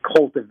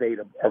cultivate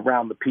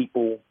around the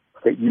people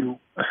that you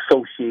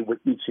associate with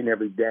each and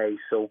every day.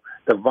 So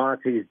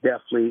Devontae is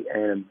definitely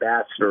an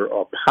ambassador,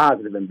 or a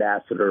positive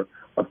ambassador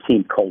of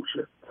team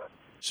culture.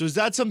 So is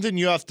that something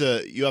you have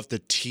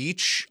to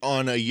teach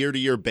on a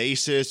year-to-year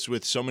basis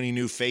with so many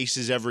new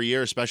faces every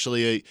year,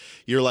 especially a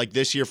year like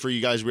this year for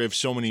you guys where we have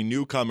so many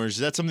newcomers? Is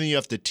that something you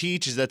have to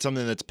teach? Is that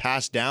something that's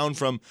passed down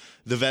from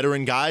the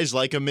veteran guys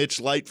like a Mitch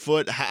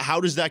Lightfoot?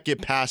 How does that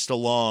get passed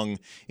along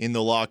in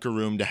the locker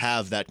room to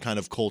have that kind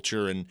of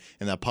culture and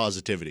that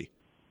positivity?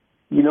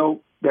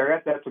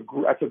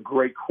 That's a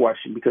great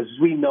question, because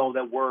we know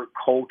that word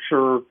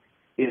culture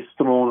is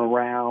thrown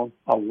around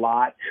a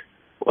lot,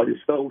 but it's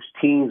those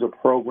teams or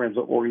programs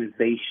or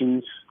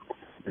organizations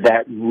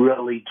that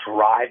really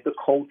drive the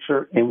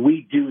culture, and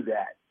we do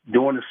that.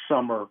 During the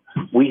summer,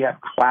 we have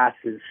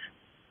classes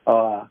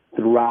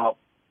throughout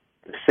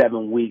the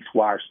 7 weeks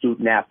while our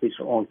student athletes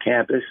are on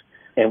campus,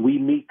 and we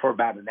meet for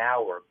about an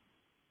hour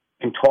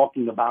and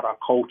talking about our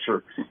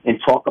culture and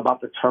talk about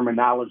the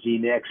terminology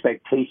and the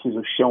expectations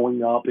of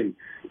showing up and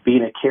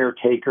being a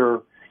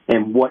caretaker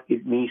and what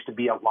it means to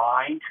be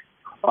aligned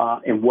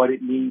and what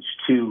it means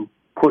to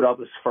put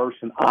others first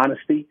in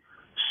honesty.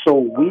 So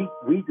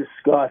we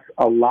discuss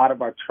a lot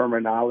of our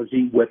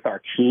terminology with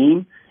our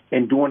team,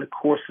 and during the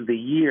course of the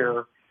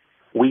year,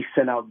 we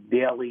send out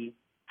daily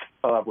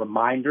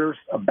reminders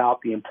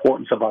about the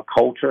importance of our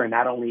culture, and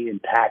not only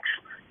impacts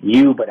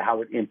you, but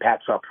how it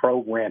impacts our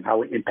program,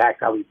 how it impacts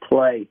how we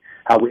play,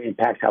 how it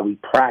impacts how we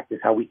practice,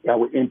 how it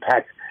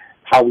impacts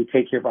how we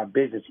take care of our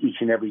business each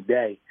and every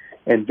day.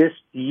 And this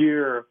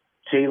year,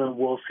 Jalen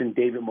Wilson,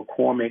 David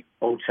McCormick,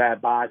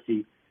 Ochai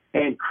Agbaji,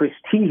 and Chris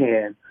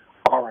Teahan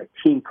are our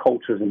team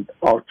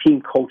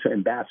culture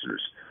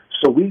ambassadors.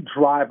 So we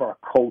drive our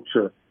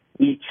culture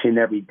each and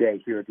every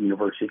day here at the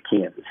University of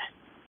Kansas.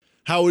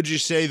 How would you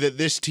say that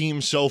this team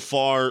so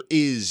far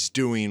is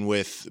doing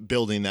with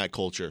building that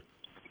culture?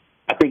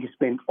 I think it's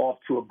been off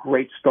to a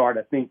great start.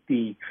 I think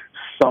the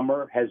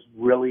summer has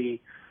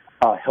really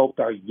helped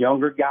our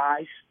younger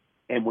guys.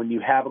 And when you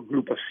have a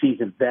group of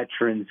seasoned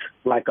veterans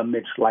like a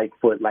Mitch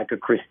Lightfoot, like a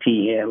Chris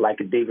Teahan,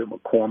 like a David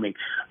McCormick,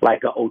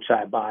 like a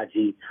Ochai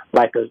Agbaji,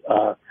 like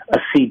a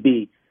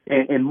CB,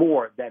 and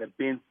more that have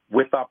been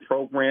with our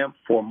program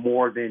for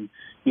more than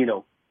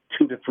 2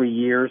 to 3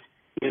 years,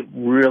 it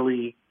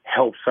really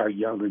helps our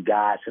younger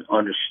guys and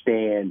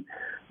understand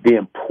the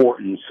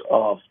importance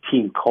of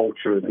team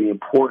culture, the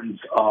importance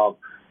of,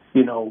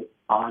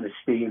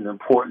 honesty, and the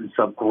importance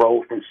of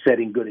growth and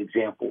setting good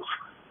examples,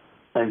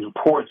 and the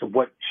importance of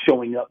what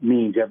showing up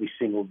means every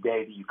single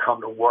day, that you come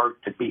to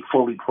work to be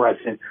fully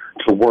present,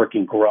 to work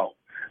and grow.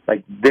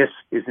 Like, this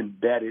is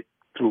embedded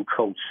through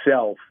Coach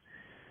Self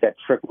that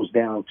trickles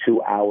down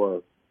to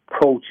our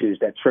coaches,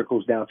 that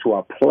trickles down to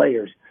our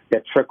players,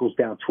 that trickles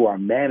down to our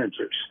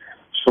managers.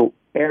 So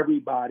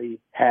everybody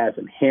has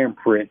a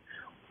handprint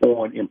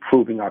on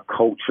improving our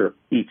culture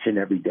each and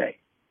every day.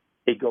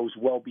 It goes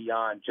well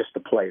beyond just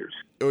the players.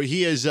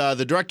 He is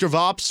the director of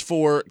ops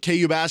for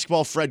KU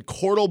basketball, Fred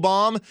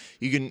Kortelbaum.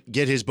 You can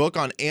get his book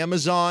on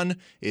Amazon.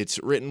 It's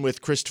written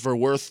with Christopher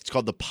Worth. It's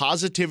called The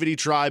Positivity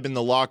Tribe in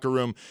the Locker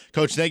Room.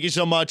 Coach, thank you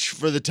so much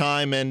for the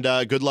time, and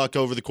good luck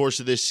over the course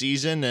of this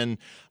season. And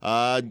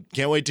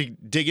can't wait to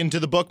dig into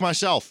the book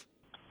myself.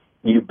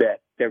 You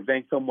bet.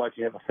 Thanks so much.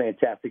 You have a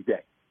fantastic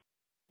day.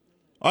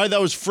 All right,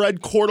 that was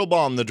Fred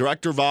Kortelbaum, the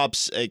director of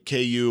ops at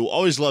KU.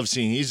 Always love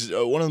seeing. He's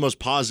one of the most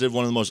positive,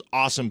 one of the most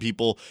awesome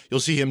people. You'll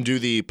see him do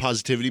the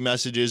positivity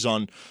messages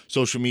on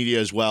social media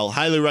as well.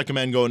 Highly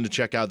recommend going to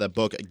check out that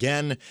book.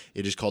 Again,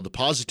 it is called The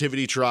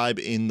Positivity Tribe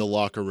in the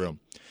Locker Room.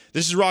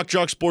 This is Rock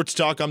Chalk Sports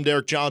Talk. I'm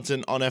Derek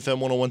Johnson on FM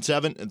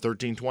 1017 and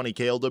 1320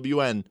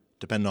 KLWN.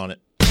 Depend on it.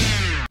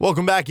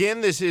 Welcome back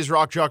in. This is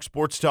Rock Chalk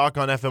Sports Talk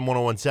on FM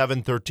 1017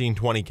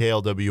 1320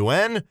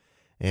 KLWN.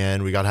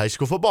 And we got high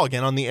school football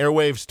again on the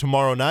airwaves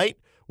tomorrow night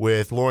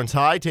with Lawrence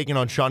High taking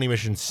on Shawnee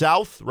Mission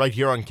South right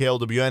here on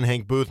KLWN.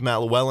 Hank Booth, Matt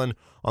Llewellyn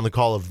on the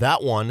call of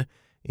that one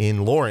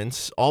in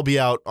Lawrence. I'll be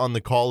out on the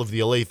call of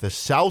the Olathe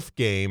South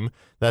game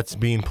that's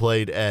being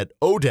played at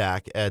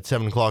ODAC at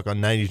 7 o'clock on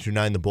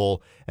 92.9 The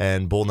Bull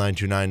and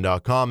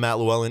bull929.com. Matt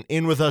Llewellyn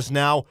in with us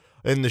now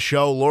in the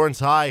show. Lawrence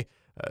High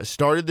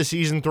started the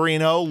season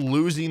 3-0,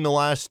 losing the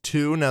last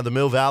two. Now the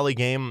Mill Valley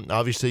game,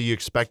 obviously you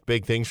expect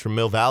big things from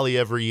Mill Valley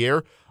every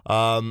year.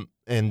 And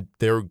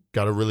they've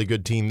got a really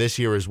good team this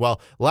year as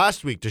well.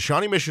 Last week, to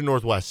Shawnee Mission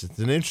Northwest, it's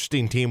an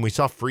interesting team. We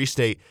saw Free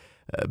State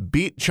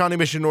beat Shawnee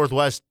Mission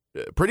Northwest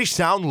pretty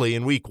soundly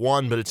in week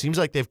one, but it seems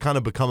like they've kind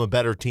of become a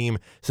better team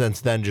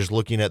since then, just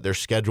looking at their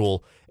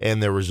schedule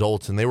and their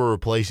results, and they were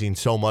replacing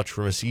so much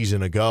from a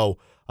season ago.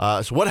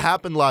 So what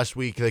happened last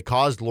week that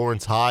caused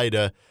Lawrence High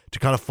to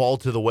kind of fall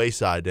to the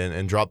wayside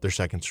and drop their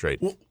second straight?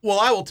 Well,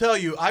 I will tell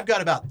you, I've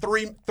got about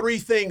three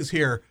things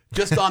here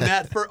just on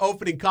that for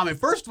opening comment.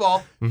 First of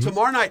all,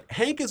 tomorrow night,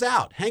 Hank is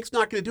out. Hank's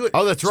not going to do it.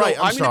 Oh, that's right.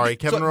 I'm sorry.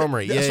 Kevin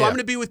Romery. I'm going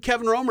to be with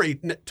Kevin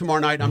Romery tomorrow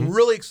night. I'm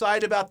really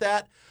excited about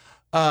that.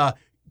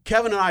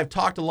 Kevin and I have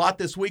talked a lot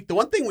this week. The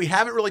one thing we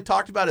haven't really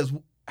talked about is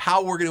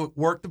how we're going to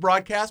work the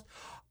broadcast.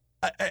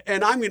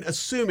 And I'm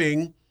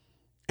assuming,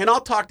 and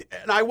I'll talk,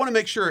 and I want to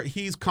make sure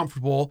he's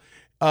comfortable,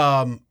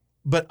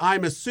 but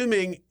I'm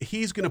assuming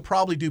he's going to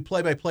probably do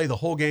play-by-play the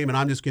whole game, and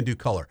I'm just going to do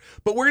color.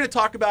 But we're going to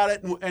talk about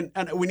it, and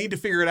we need to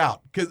figure it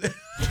out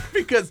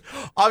because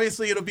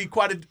obviously it'll be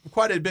quite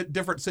a bit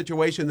different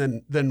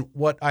situation than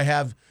what I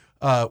have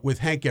with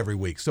Hank every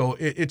week. So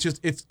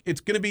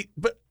it's going to be,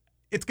 but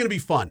it's going to be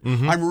fun.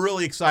 I'm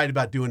really excited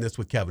about doing this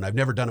with Kevin. I've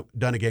never done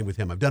a game with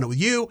him. I've done it with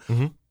you,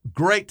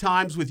 great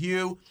times with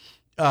you.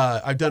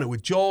 I've done it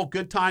with Joel,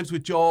 good times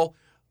with Joel.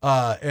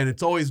 And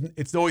it's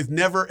always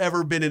never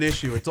ever been an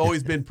issue. It's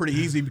always been pretty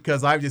easy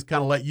because I've just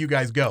kind of let you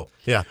guys go.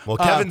 Yeah. Well,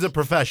 Kevin's a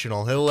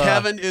professional.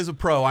 Kevin is a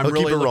pro. I'm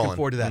really looking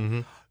forward to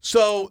that.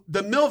 So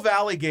the Mill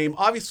Valley game,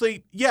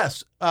 obviously,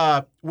 yes.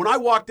 When I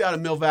walked out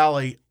of Mill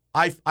Valley,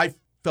 I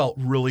felt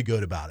really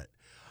good about it.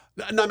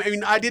 I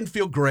mean, I didn't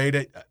feel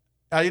great.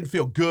 I didn't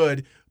feel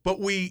good, but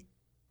we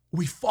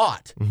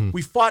fought.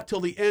 We fought till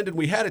the end, and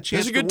we had a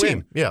chance to win. It's a good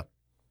team. Yeah.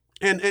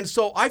 And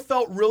so I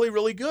felt really,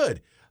 really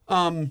good.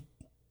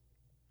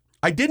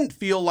 I didn't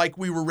feel like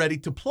we were ready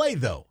to play,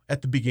 though,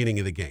 at the beginning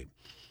of the game.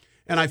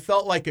 And I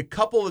felt like a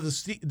couple of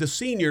the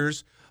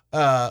seniors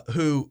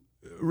who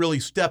really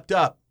stepped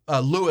up,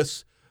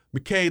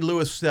 McCade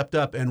Lewis stepped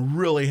up and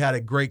really had a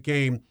great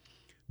game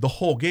the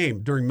whole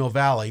game during Mill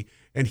Valley,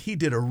 and he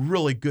did a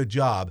really good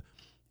job,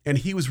 and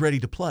he was ready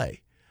to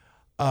play.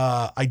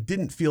 I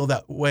didn't feel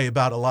that way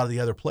about a lot of the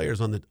other players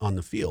on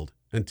the field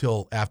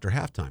until after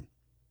halftime.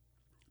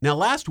 Now,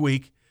 last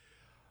week,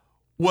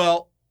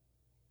 well,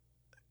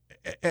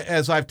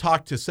 as I've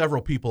talked to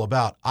several people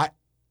about,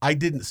 I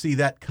didn't see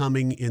that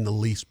coming in the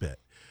least bit.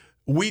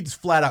 We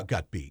just flat out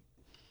got beat.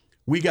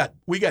 We got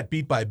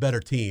beat by a better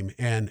team,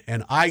 and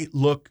I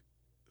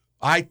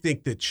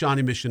think that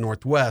Shawnee Mission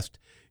Northwest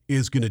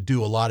is going to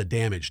do a lot of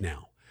damage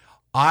now.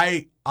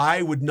 I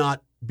would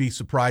not be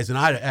surprised, and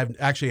I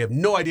actually have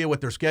no idea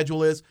what their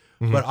schedule is,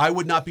 but I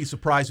would not be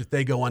surprised if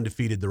they go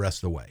undefeated the rest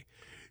of the way.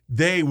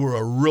 They were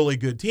a really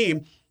good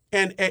team,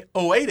 and at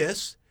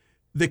Oatis,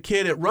 the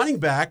kid at running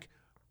back,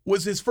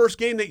 was his first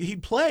game that he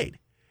played,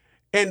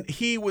 and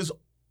he was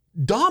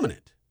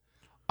dominant.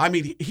 I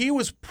mean, he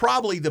was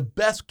probably the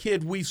best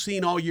kid we've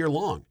seen all year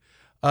long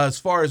as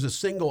far as a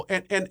single,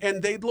 and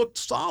they looked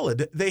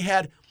solid. They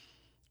had,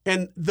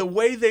 and the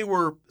way they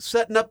were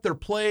setting up their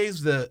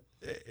plays, I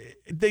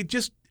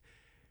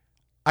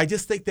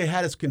just think they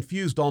had us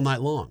confused all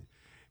night long.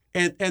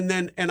 And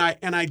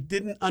I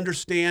didn't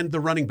understand the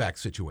running back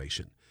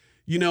situation.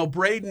 You know,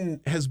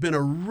 Braden Heck has been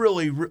a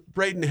really,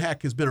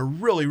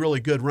 really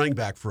good running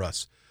back for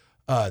us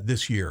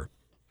this year.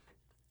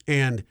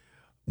 And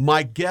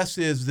My guess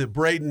is that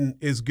Braden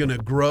is going to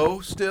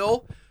grow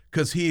still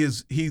because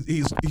he's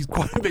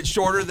quite a bit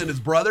shorter than his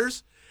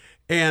brothers,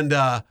 and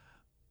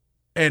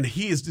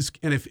he is just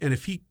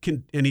if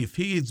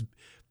he is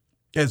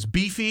as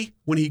beefy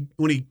when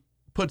he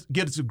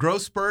gets a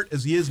growth spurt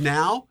as he is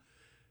now,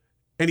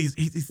 and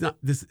he's not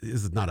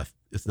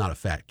it's not a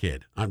fat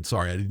kid. I'm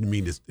sorry, I didn't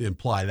mean to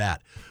imply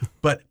that,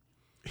 but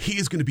he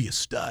is going to be a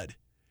stud,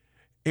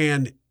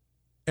 and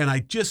I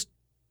just.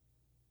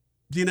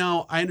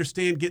 I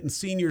understand getting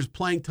seniors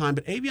playing time,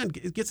 but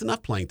Avion gets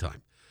enough playing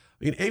time.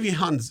 I mean,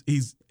 Avion's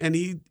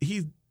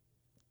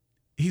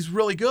he's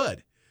really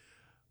good,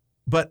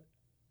 but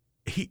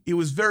it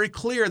was very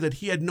clear that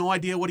he had no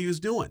idea what he was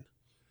doing.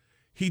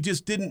 He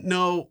just didn't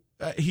know.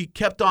 He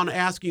kept on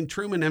asking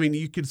Truman. I mean,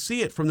 you could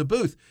see it from the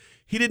booth.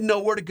 He didn't know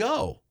where to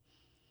go.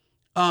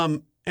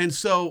 And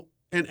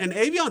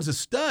Avion's a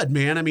stud,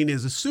 man. I mean,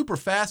 he's a super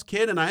fast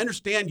kid, and I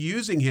understand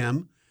using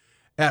him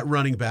at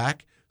running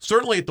back.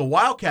 Certainly at the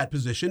Wildcat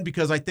position,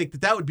 because I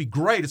think that would be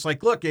great. It's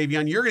like, look,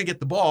 Avion, you're going to get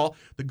the ball.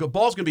 The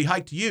ball's going to be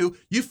hiked to you.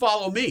 You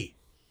follow me,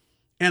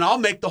 and I'll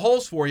make the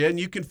holes for you, and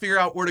you can figure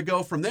out where to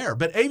go from there.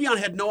 But Avion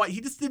had no idea. He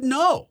just didn't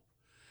know.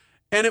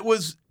 And it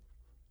was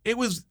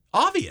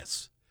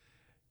obvious.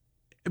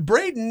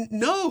 Braden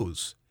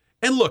knows.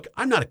 And look,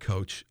 I'm not a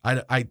coach.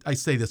 I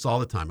say this all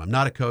the time. I'm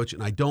not a coach,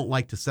 and I don't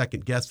like to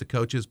second guess the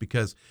coaches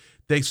because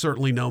they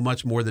certainly know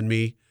much more than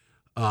me.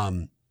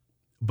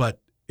 But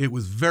it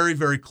was very,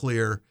 very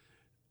clear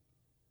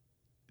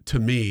to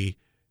me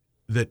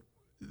that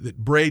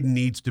Braden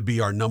needs to be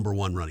our number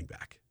one running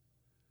back.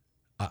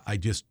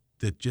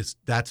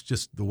 That's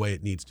just the way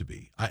it needs to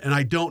be.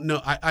 I don't know.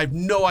 I have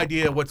no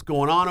idea what's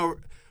going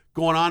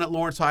on at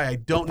Lawrence High. I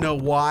don't know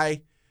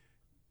why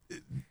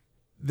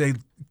they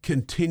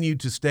continued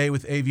to stay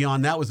with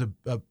Avion. That was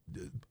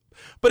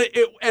but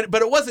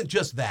it wasn't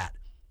just that.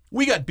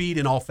 We got beat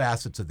in all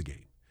facets of the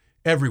game,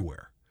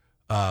 everywhere.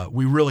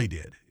 We really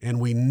did. And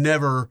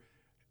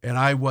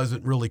I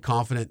wasn't really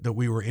confident that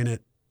we were in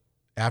it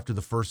after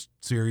the first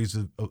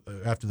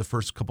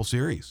couple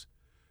series.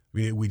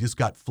 We just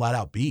got flat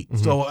out beat.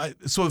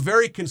 Mm-hmm. So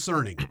very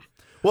concerning.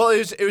 Well,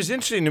 it was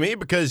interesting to me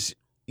because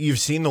you've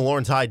seen the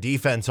Lawrence High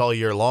defense all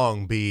year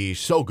long be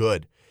so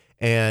good.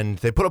 And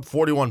they put up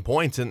 41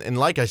 points. And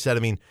like I said,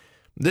 I mean,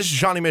 this is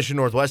Shawnee Mission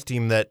Northwest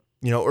team that,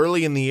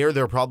 early in the year,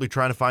 they were probably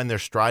trying to find their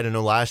stride. I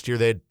know last year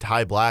they had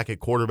Ty Black at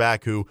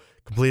quarterback who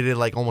completed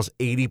like almost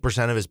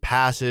 80% of his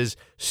passes.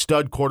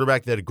 Stud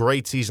quarterback. They had a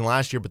great season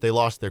last year, but they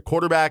lost their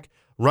quarterback,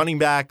 running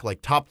back,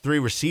 like top 3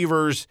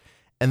 receivers.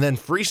 And then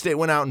Free State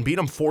went out and beat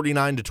them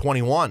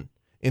 49-21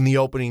 in the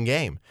opening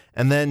game.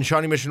 And then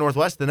Shawnee Mission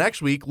Northwest the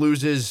next week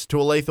loses to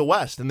Olathe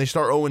West, and they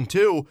start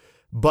 0-2.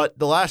 But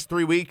the last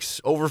 3 weeks,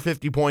 over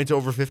 50 points,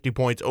 over 50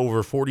 points,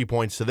 over 40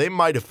 points. So they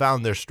might have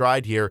found their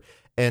stride here.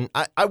 And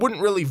I wouldn't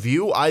really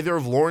view either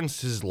of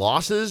Lawrence's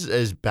losses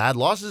as bad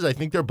losses. I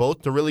think they're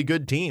both to really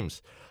good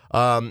teams.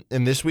 And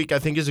this week, I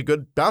think, is a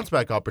good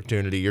bounce-back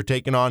opportunity. You're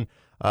taking on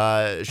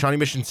Shawnee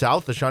Mission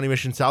South, the Shawnee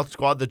Mission South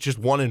squad that's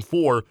just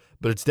 1-4,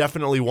 but it's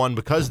definitely one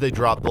because they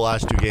dropped the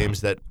last 2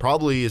 games that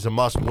probably is a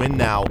must-win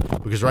now,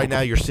 because right now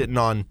you're sitting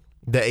on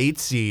the 8th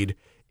seed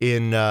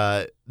in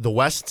the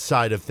west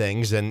side of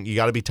things, and you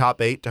got to be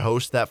top 8 to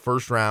host that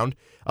first round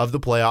of the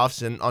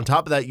playoffs. And on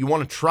top of that, you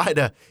want to try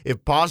to,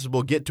 if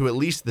possible, get to at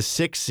least the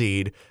 6th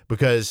seed,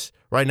 because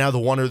right now the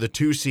 1 or the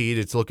 2 seed,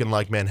 it's looking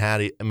like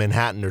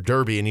Manhattan or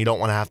Derby, and you don't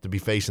want to have to be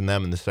facing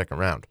them in the second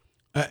round.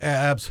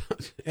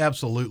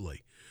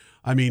 Absolutely.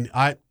 I mean,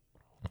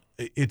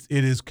 it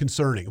is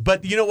concerning.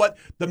 But you know what?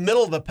 The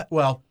middle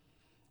of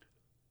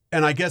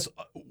and I guess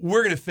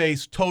we're going to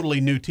face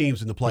totally new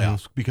teams in the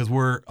playoffs because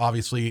we're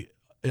obviously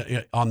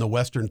on the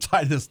western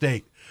side of the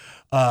state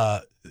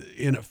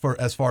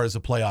as far as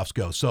the playoffs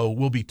go. So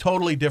we'll be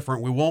totally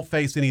different. We won't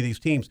face any of these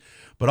teams.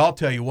 But I'll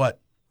tell you what,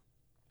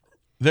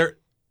 they're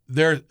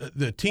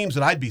the teams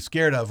that I'd be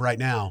scared of right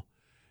now,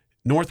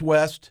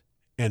 Northwest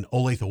and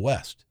Olathe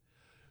West.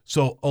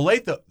 So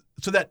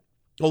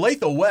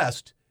Olathe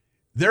West,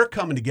 they're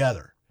coming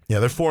together. Yeah,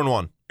 they're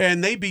 4-1.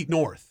 And they beat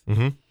North.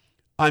 Mm-hmm.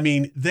 I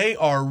mean, they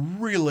are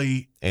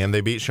really... And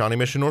they beat Shawnee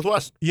Mission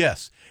Northwest.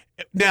 Yes.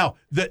 Now,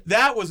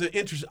 that was an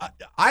interesting...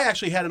 I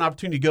actually had an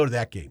opportunity to go to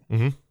that game.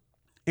 Mm-hmm.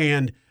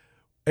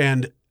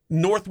 And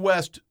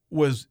Northwest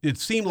was... It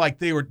seemed like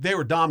they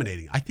were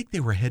dominating. I think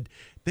they were ahead...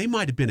 They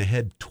might have been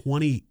ahead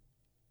 20...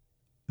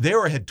 They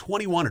were ahead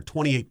 21 or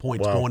 28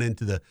 points going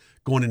into the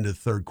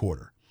third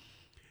quarter.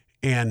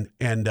 And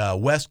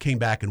West came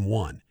back and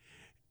won.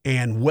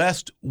 And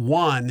West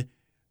won...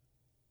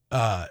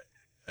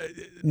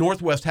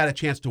 Northwest had a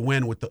chance to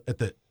win with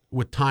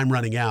time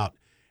running out,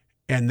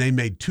 and they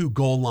made 2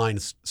 goal line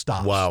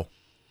stops. Wow,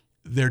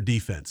 their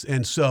defense,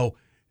 and so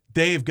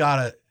they're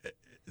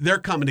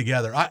coming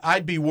together.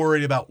 I'd be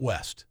worried about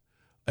West,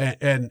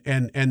 and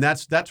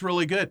that's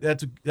really good.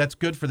 That's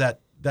good for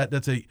that.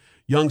 That's a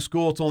young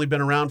school. It's only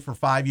been around for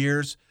 5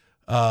 years,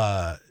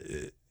 and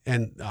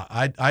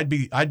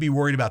I'd be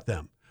worried about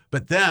them.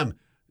 But them,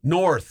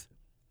 North,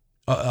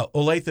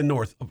 Olathe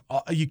North.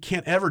 You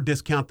can't ever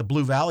discount the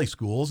Blue Valley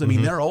schools. I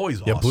mean, they're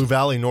always awesome. Yeah, Blue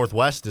Valley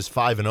Northwest is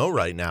 5-0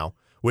 right now,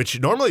 which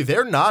normally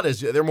they're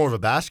more of a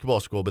basketball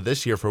school, but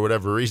this year, for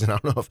whatever reason, I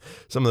don't know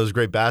if some of those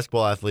great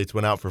basketball athletes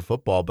went out for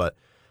football, but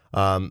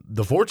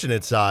the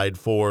fortunate side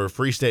for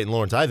Free State and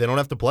Lawrence High, they don't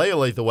have to play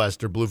Olathe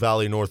West or Blue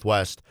Valley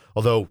Northwest,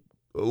 although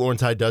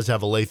Lawrence High does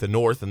have Olathe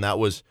North, and that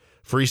was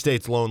Free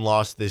State's lone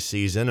loss this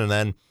season. And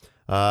then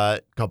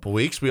a couple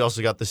weeks, we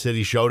also got the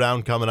City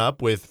Showdown coming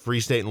up with Free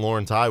State and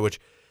Lawrence High, which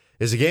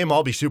is a game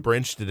I'll be super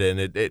interested in.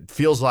 It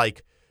feels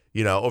like,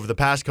 over the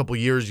past couple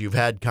years, you've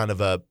had kind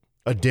of a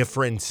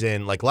difference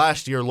in, like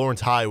last year,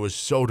 Lawrence High was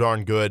so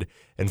darn good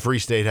and Free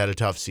State had a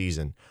tough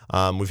season.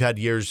 We've had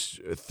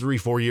years,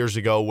 3-4 years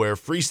ago, where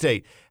Free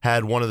State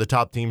had one of the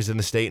top teams in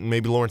the state and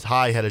maybe Lawrence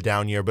High had a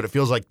down year, but it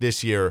feels like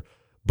this year,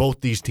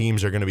 both these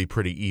teams are going to be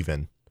pretty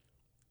even.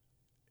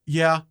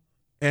 Yeah.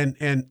 And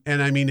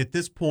I mean, at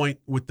this point,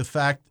 with the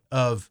fact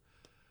of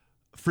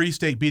Free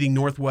State beating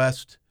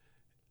Northwest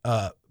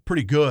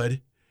pretty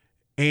good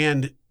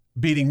and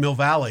beating Mill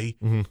Valley,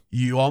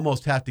 you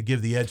almost have to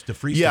give the edge to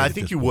Free State. Yeah, I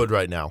think you would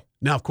right now.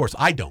 Now, of course,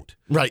 I don't.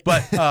 Right.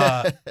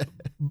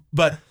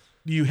 But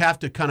you have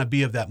to kind of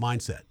be of that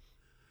mindset.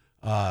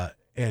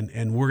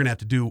 And we're going to have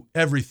to do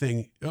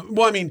everything.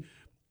 Well, I mean,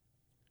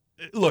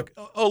 look,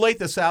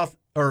 Olathe South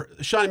or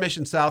Shawnee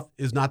Mission South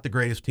is not the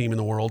greatest team in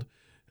the world.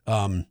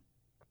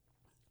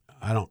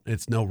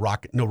 It's no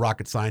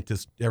rocket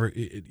scientist ever.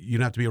 You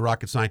don't have to be a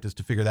rocket scientist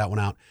to figure that one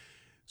out.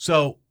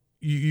 So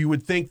you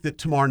would think that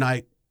tomorrow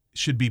night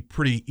should be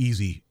pretty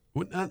easy.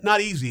 Not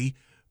easy,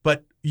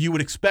 but you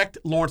would expect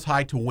Lawrence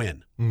High to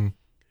win.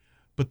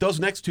 But those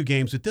next two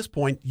games, at this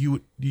point,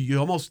 you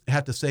almost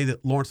have to say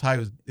that Lawrence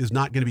High is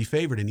not going to be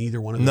favored in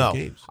either one of those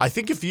games. I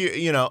think if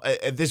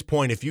at this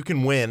point, if you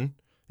can win,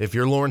 if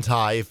you're Lawrence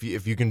High, if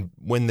you can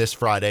win this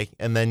Friday,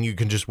 and then you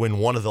can just win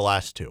one of the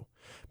last two.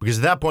 Because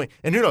at that point,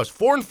 and who knows,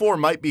 4-4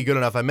 might be good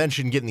enough. I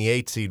mentioned getting the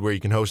 8 seed where you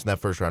can host in that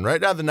first round.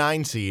 Right now, the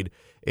 9 seed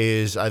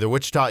is either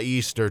Wichita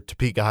East or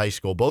Topeka High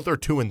School. Both are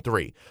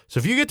 2-3. So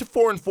if you get to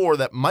 4-4,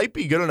 that might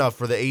be good enough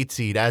for the 8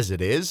 seed as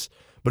it is.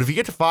 But if you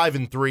get to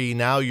 5-3,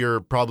 now you're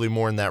probably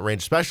more in that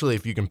range, especially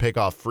if you can pick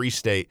off Free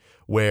State,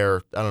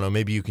 where, I don't know,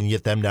 maybe you can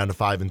get them down to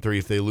 5-3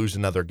 if they lose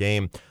another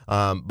game.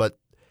 But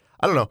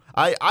I don't know.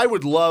 I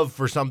would love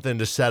for something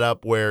to set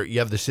up where you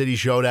have the City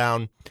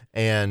Showdown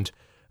and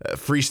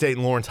Free State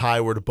and Lawrence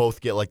High were to both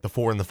get like the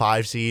 4 and the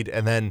 5 seed,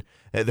 and then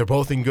they're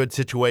both in good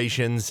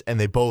situations, and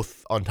they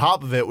both, on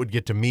top of it, would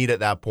get to meet at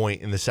that point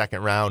in the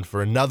second round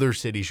for another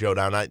City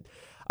Showdown.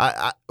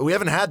 We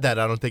haven't had that,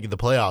 I don't think, in the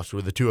playoffs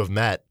where the two have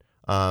met,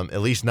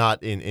 at least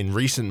not in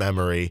recent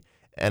memory,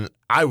 and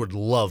I would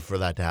love for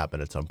that to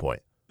happen at some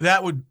point. It's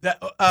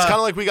kind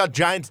of like we got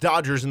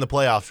Giants-Dodgers in the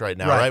playoffs right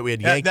now, right? We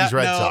had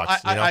Yankees-Red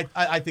Sox.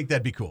 I think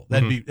that'd be cool.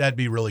 That'd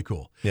be really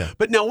cool. Yeah.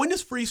 But now, when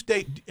does Free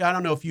State? I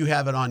don't know if you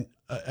have it on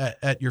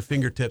at your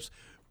fingertips.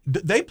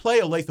 They play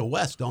Olathe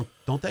West,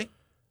 don't they?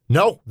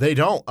 No, they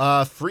don't.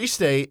 Free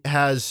State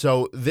has,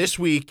 so this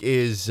week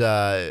is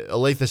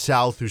Olathe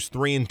South, who's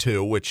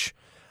 3-2, which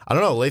I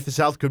don't know. Olathe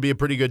South could be a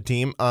pretty good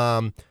team.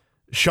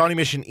 Shawnee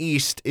Mission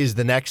East is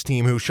the next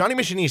team. Who Shawnee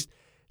Mission East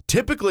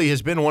typically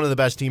has been one of the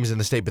best teams in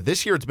the state, but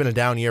this year it's been a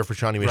down year for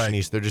Shawnee Mission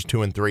East. They're just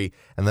 2-3,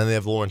 and then they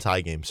have Lawrence High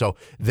game. So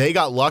they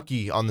got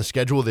lucky on the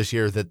schedule this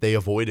year that they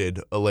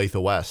avoided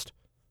Olathe West.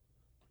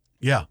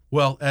 Yeah,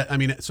 well, I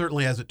mean,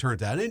 certainly as it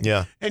turns out,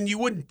 and you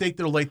wouldn't think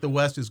that Olathe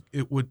West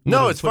would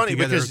it's put funny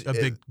together because a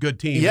big good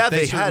team. Yeah,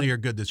 they certainly are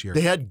good this year.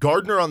 They had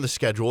Gardner on the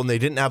schedule, and they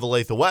didn't have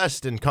Olathe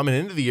West. And coming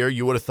into the year,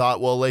 you would have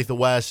thought, well, Olathe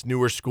West,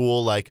 newer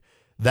school, like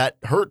that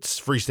hurts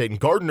Free State.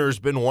 And Gardner's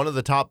been one of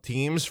the top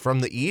teams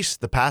from the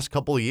East the past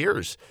couple of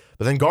years.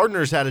 But then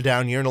Gardner's had a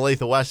down year, and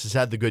Olathe West has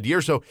had the good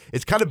year. So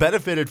it's kind of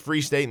benefited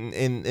Free State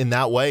in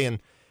that way. And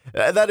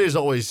that is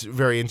always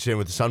very interesting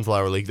with the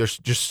Sunflower League. There's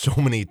just so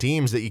many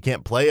teams that you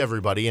can't play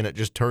everybody, and it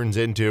just turns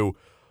into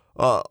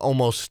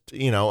almost,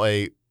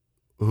 a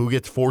who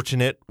gets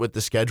fortunate with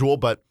the schedule.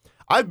 But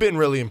I've been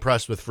really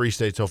impressed with Free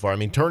State so far. I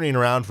mean, turning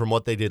around from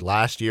what they did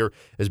last year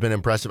has been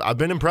impressive. I've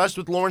been impressed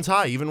with Lawrence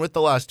High, even with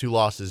the last 2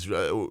 losses.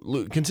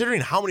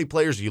 Considering how many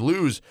players you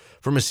lose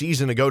from a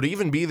season ago to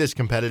even be this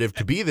competitive,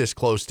 to be this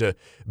close to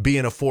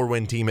being a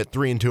 4-win team at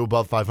 3-2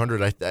 above 500,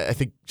 I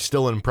think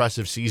still an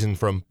impressive season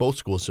from both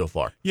schools so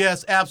far.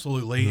 Yes,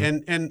 absolutely.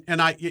 Mm-hmm.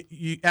 And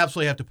you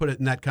absolutely have to put it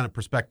in that kind of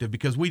perspective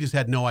because we just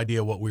had no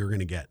idea what we were going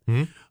to get.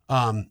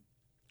 Mm-hmm.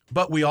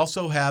 But we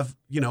also have,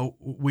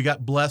 we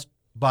got blessed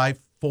by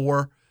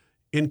 4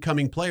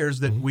 incoming players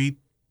that we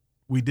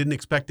didn't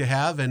expect to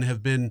have and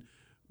have been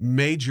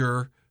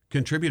major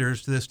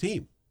contributors to this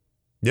team.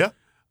 Yeah.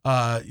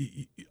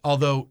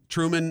 Although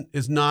Truman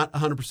is not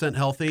 100%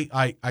 healthy,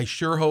 I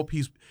sure hope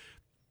he's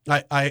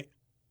I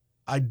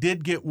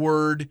did get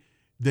word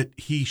that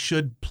he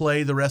should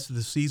play the rest of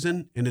the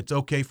season and it's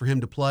okay for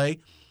him to play.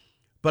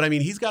 But I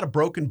mean, he's got a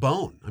broken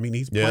bone. I mean,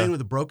 he's playing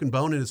with a broken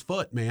bone in his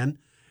foot, man.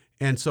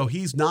 And so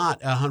he's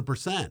not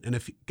 100%. And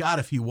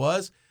if he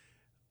was,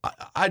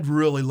 I'd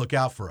really look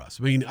out for us.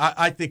 I mean,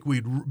 I think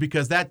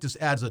because that just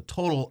adds a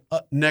total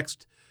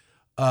next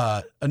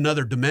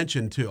another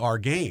dimension to our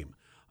game.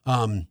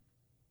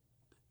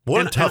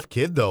 What a tough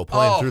kid, though,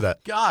 playing through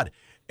that. God.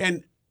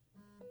 And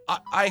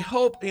I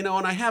hope, and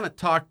I haven't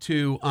talked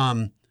to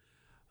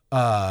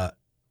I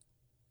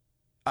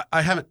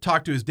haven't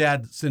talked to his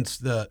dad since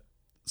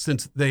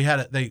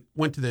they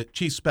went to the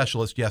chief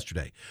specialist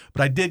yesterday.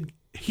 But I did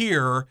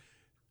hear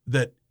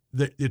that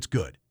it's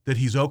good, that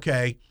he's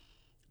okay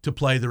to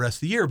play the rest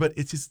of the year, but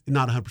it's just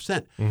not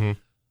 100%. Mm-hmm.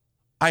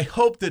 I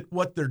hope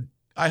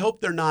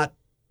they're not.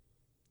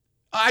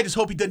 I just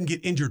hope he doesn't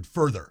get injured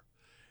further.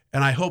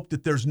 And I hope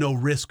that there's no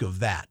risk of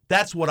that.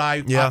 That's what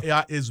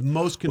is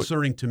most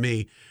concerning to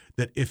me,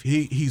 that if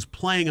he's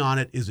playing on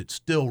it, is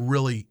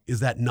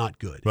that not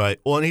good? Right.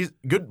 Well, and he's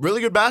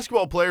really good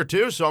basketball player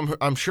too. So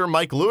I'm sure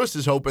Mike Lewis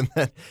is hoping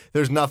that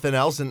there's nothing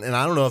else. And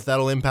I don't know if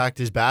that'll impact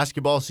his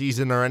basketball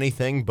season or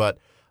anything, but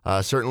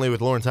certainly with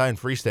Lawrence High and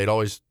Free State,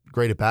 always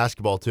great at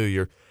basketball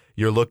too.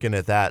 You're looking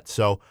at that.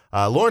 So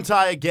Lawrence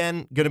High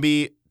again going to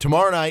be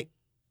tomorrow night.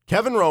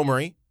 Kevin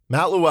Romery,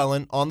 Matt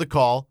Llewellyn on the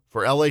call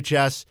for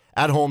LHS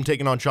at home,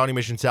 taking on Shawnee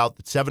Mission South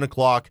at 7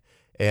 o'clock.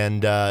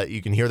 And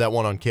you can hear that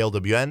one on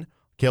KLWN,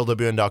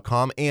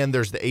 KLWN.com. And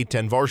there's the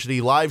 810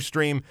 Varsity live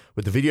stream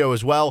with the video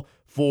as well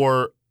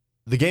for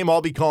the game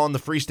I'll be calling, the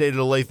Free State of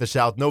Olathe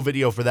South. No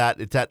video for that.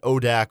 It's at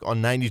ODAC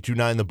on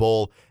 92.9 The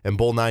Bull and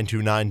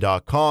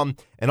bull929.com.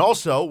 And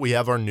also, we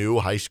have our new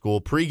high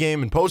school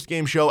pregame and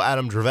postgame show.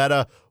 Adam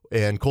Dravetta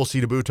and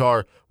Colsita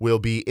Butar will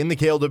be in the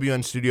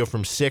KLWN studio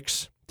from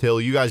 6 till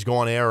you guys go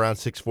on air around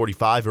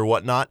 6:45 or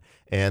whatnot,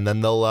 and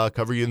then they'll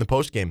cover you in the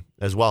postgame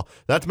as well.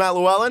 That's Matt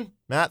Llewellyn.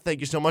 Matt,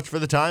 thank you so much for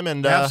the time,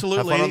 and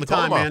absolutely, have fun on the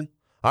call tomorrow, man.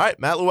 All right,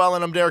 Matt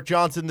Llewellyn, I'm Derek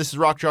Johnson. This is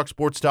Rock Chalk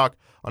Sports Talk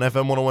on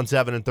FM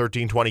 101.7 and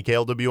 1320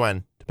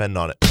 KLWN. Depend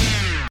on it.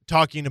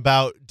 Talking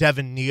about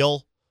Devin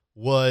Neal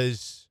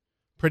was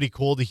pretty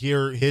cool to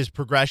hear his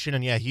progression,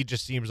 and yeah, he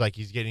just seems like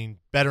he's getting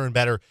better and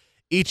better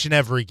each and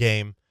every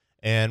game.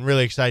 And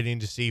really exciting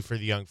to see for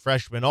the young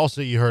freshman. Also,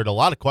 you heard a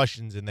lot of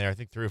questions in there, I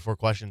think 3 or 4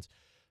 questions,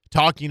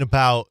 talking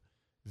about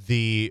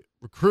the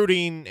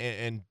recruiting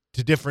and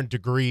to different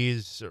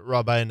degrees,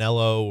 Rabbi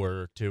Anello,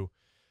 or to,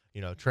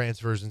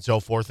 transfers and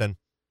so forth. And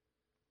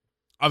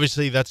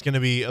obviously that's going to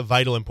be of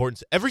vital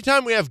importance. Every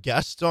time we have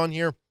guests on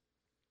here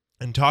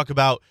and talk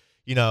about,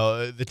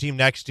 the team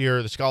next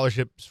year, the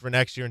scholarships for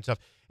next year and stuff,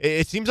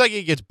 it seems like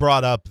it gets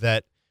brought up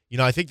that,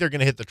 I think they're going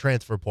to hit the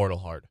transfer portal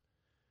hard.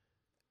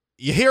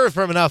 You hear it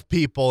from enough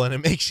people, and it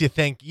makes you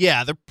think,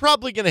 yeah, they're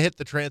probably going to hit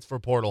the transfer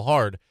portal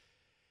hard.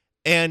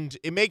 And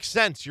it makes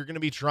sense. You're going to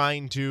be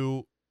trying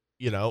to,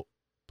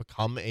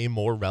 become a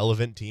more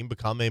relevant team,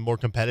 become a more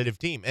competitive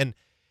team. And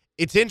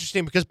it's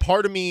interesting because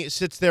part of me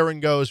sits there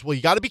and goes, well,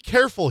 you got to be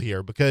careful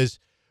here because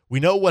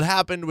we know what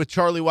happened with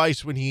Charlie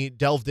Weiss when he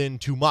delved in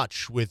too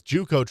much with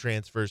JUCO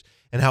transfers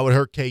and how it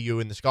hurt KU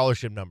in the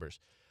scholarship numbers.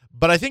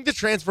 But I think the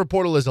transfer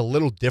portal is a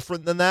little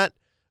different than that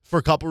for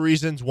a couple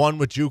reasons. One,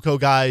 with JUCO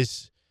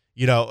guys,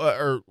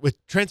 or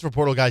with transfer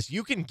portal guys,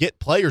 you can get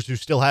players who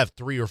still have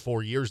 3 or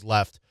 4 years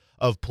left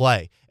of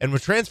play. And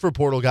with transfer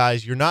portal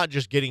guys, you're not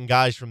just getting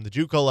guys from the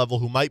JUCO level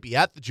who might be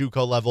at the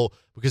JUCO level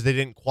because they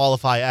didn't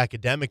qualify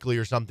academically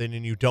or something,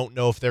 and you don't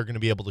know if they're going to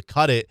be able to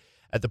cut it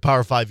at the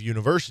Power 5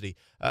 university.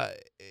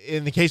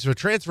 In the case of a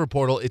transfer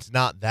portal, it's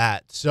not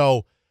that.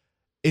 So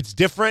it's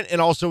different.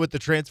 And also with the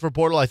transfer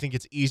portal, I think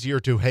it's easier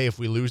to, hey, if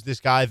we lose this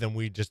guy, then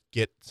we just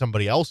get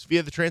somebody else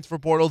via the transfer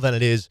portal than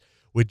it is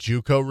with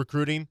JUCO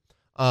recruiting.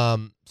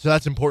 So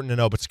that's important to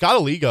know. But Scott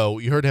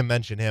Aligo, you heard him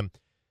mention him,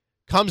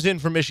 comes in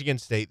from Michigan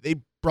State. They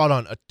brought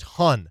on a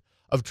ton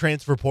of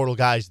transfer portal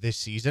guys this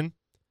season,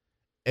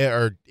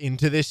 or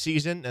into this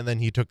season, and then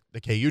he took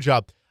the KU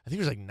job. I think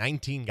it was like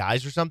 19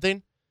 guys or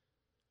something.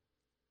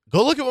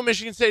 Go look at what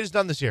Michigan State has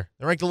done this year.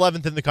 They're ranked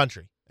 11th in the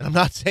country. And I'm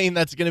not saying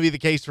that's going to be the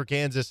case for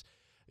Kansas,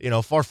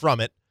 far from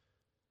it.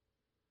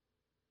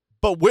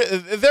 But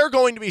they're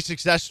going to be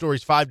success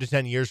stories 5 to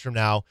 10 years from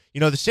now.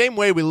 The same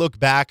way we look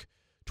back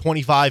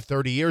 25,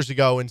 30 years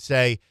ago and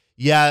say,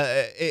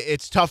 yeah,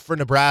 it's tough for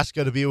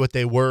Nebraska to be what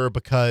they were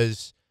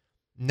because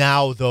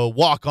now the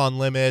walk-on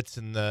limits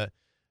and the,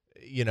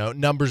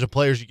 numbers of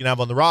players you can have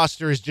on the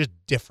roster is just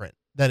different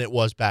than it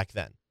was back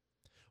then.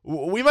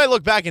 We might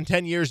look back in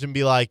 10 years and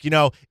be like,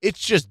 it's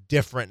just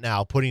different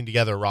now putting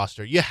together a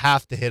roster. You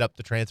have to hit up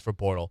the transfer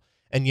portal.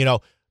 And,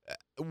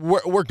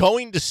 we're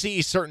going to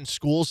see certain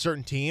schools,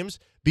 certain teams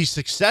be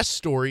success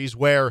stories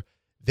where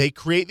they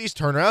create these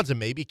turnarounds, and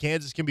maybe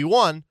Kansas can be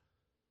one,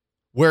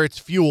 where it's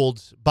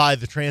fueled by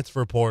the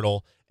transfer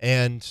portal.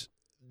 And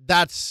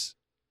that's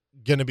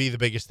going to be the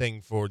biggest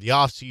thing for the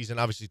offseason.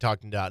 Obviously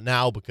talking about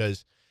now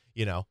because,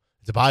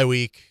 it's a bye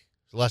week.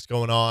 There's less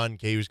going on.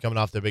 KU's coming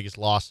off their biggest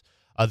loss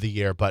of the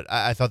year. But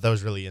I thought that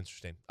was really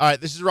interesting. All right,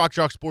 this is Rock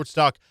Chalk Sports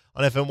Talk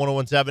on FM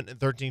 101.7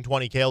 and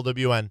 1320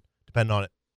 KLWN. Depend on it.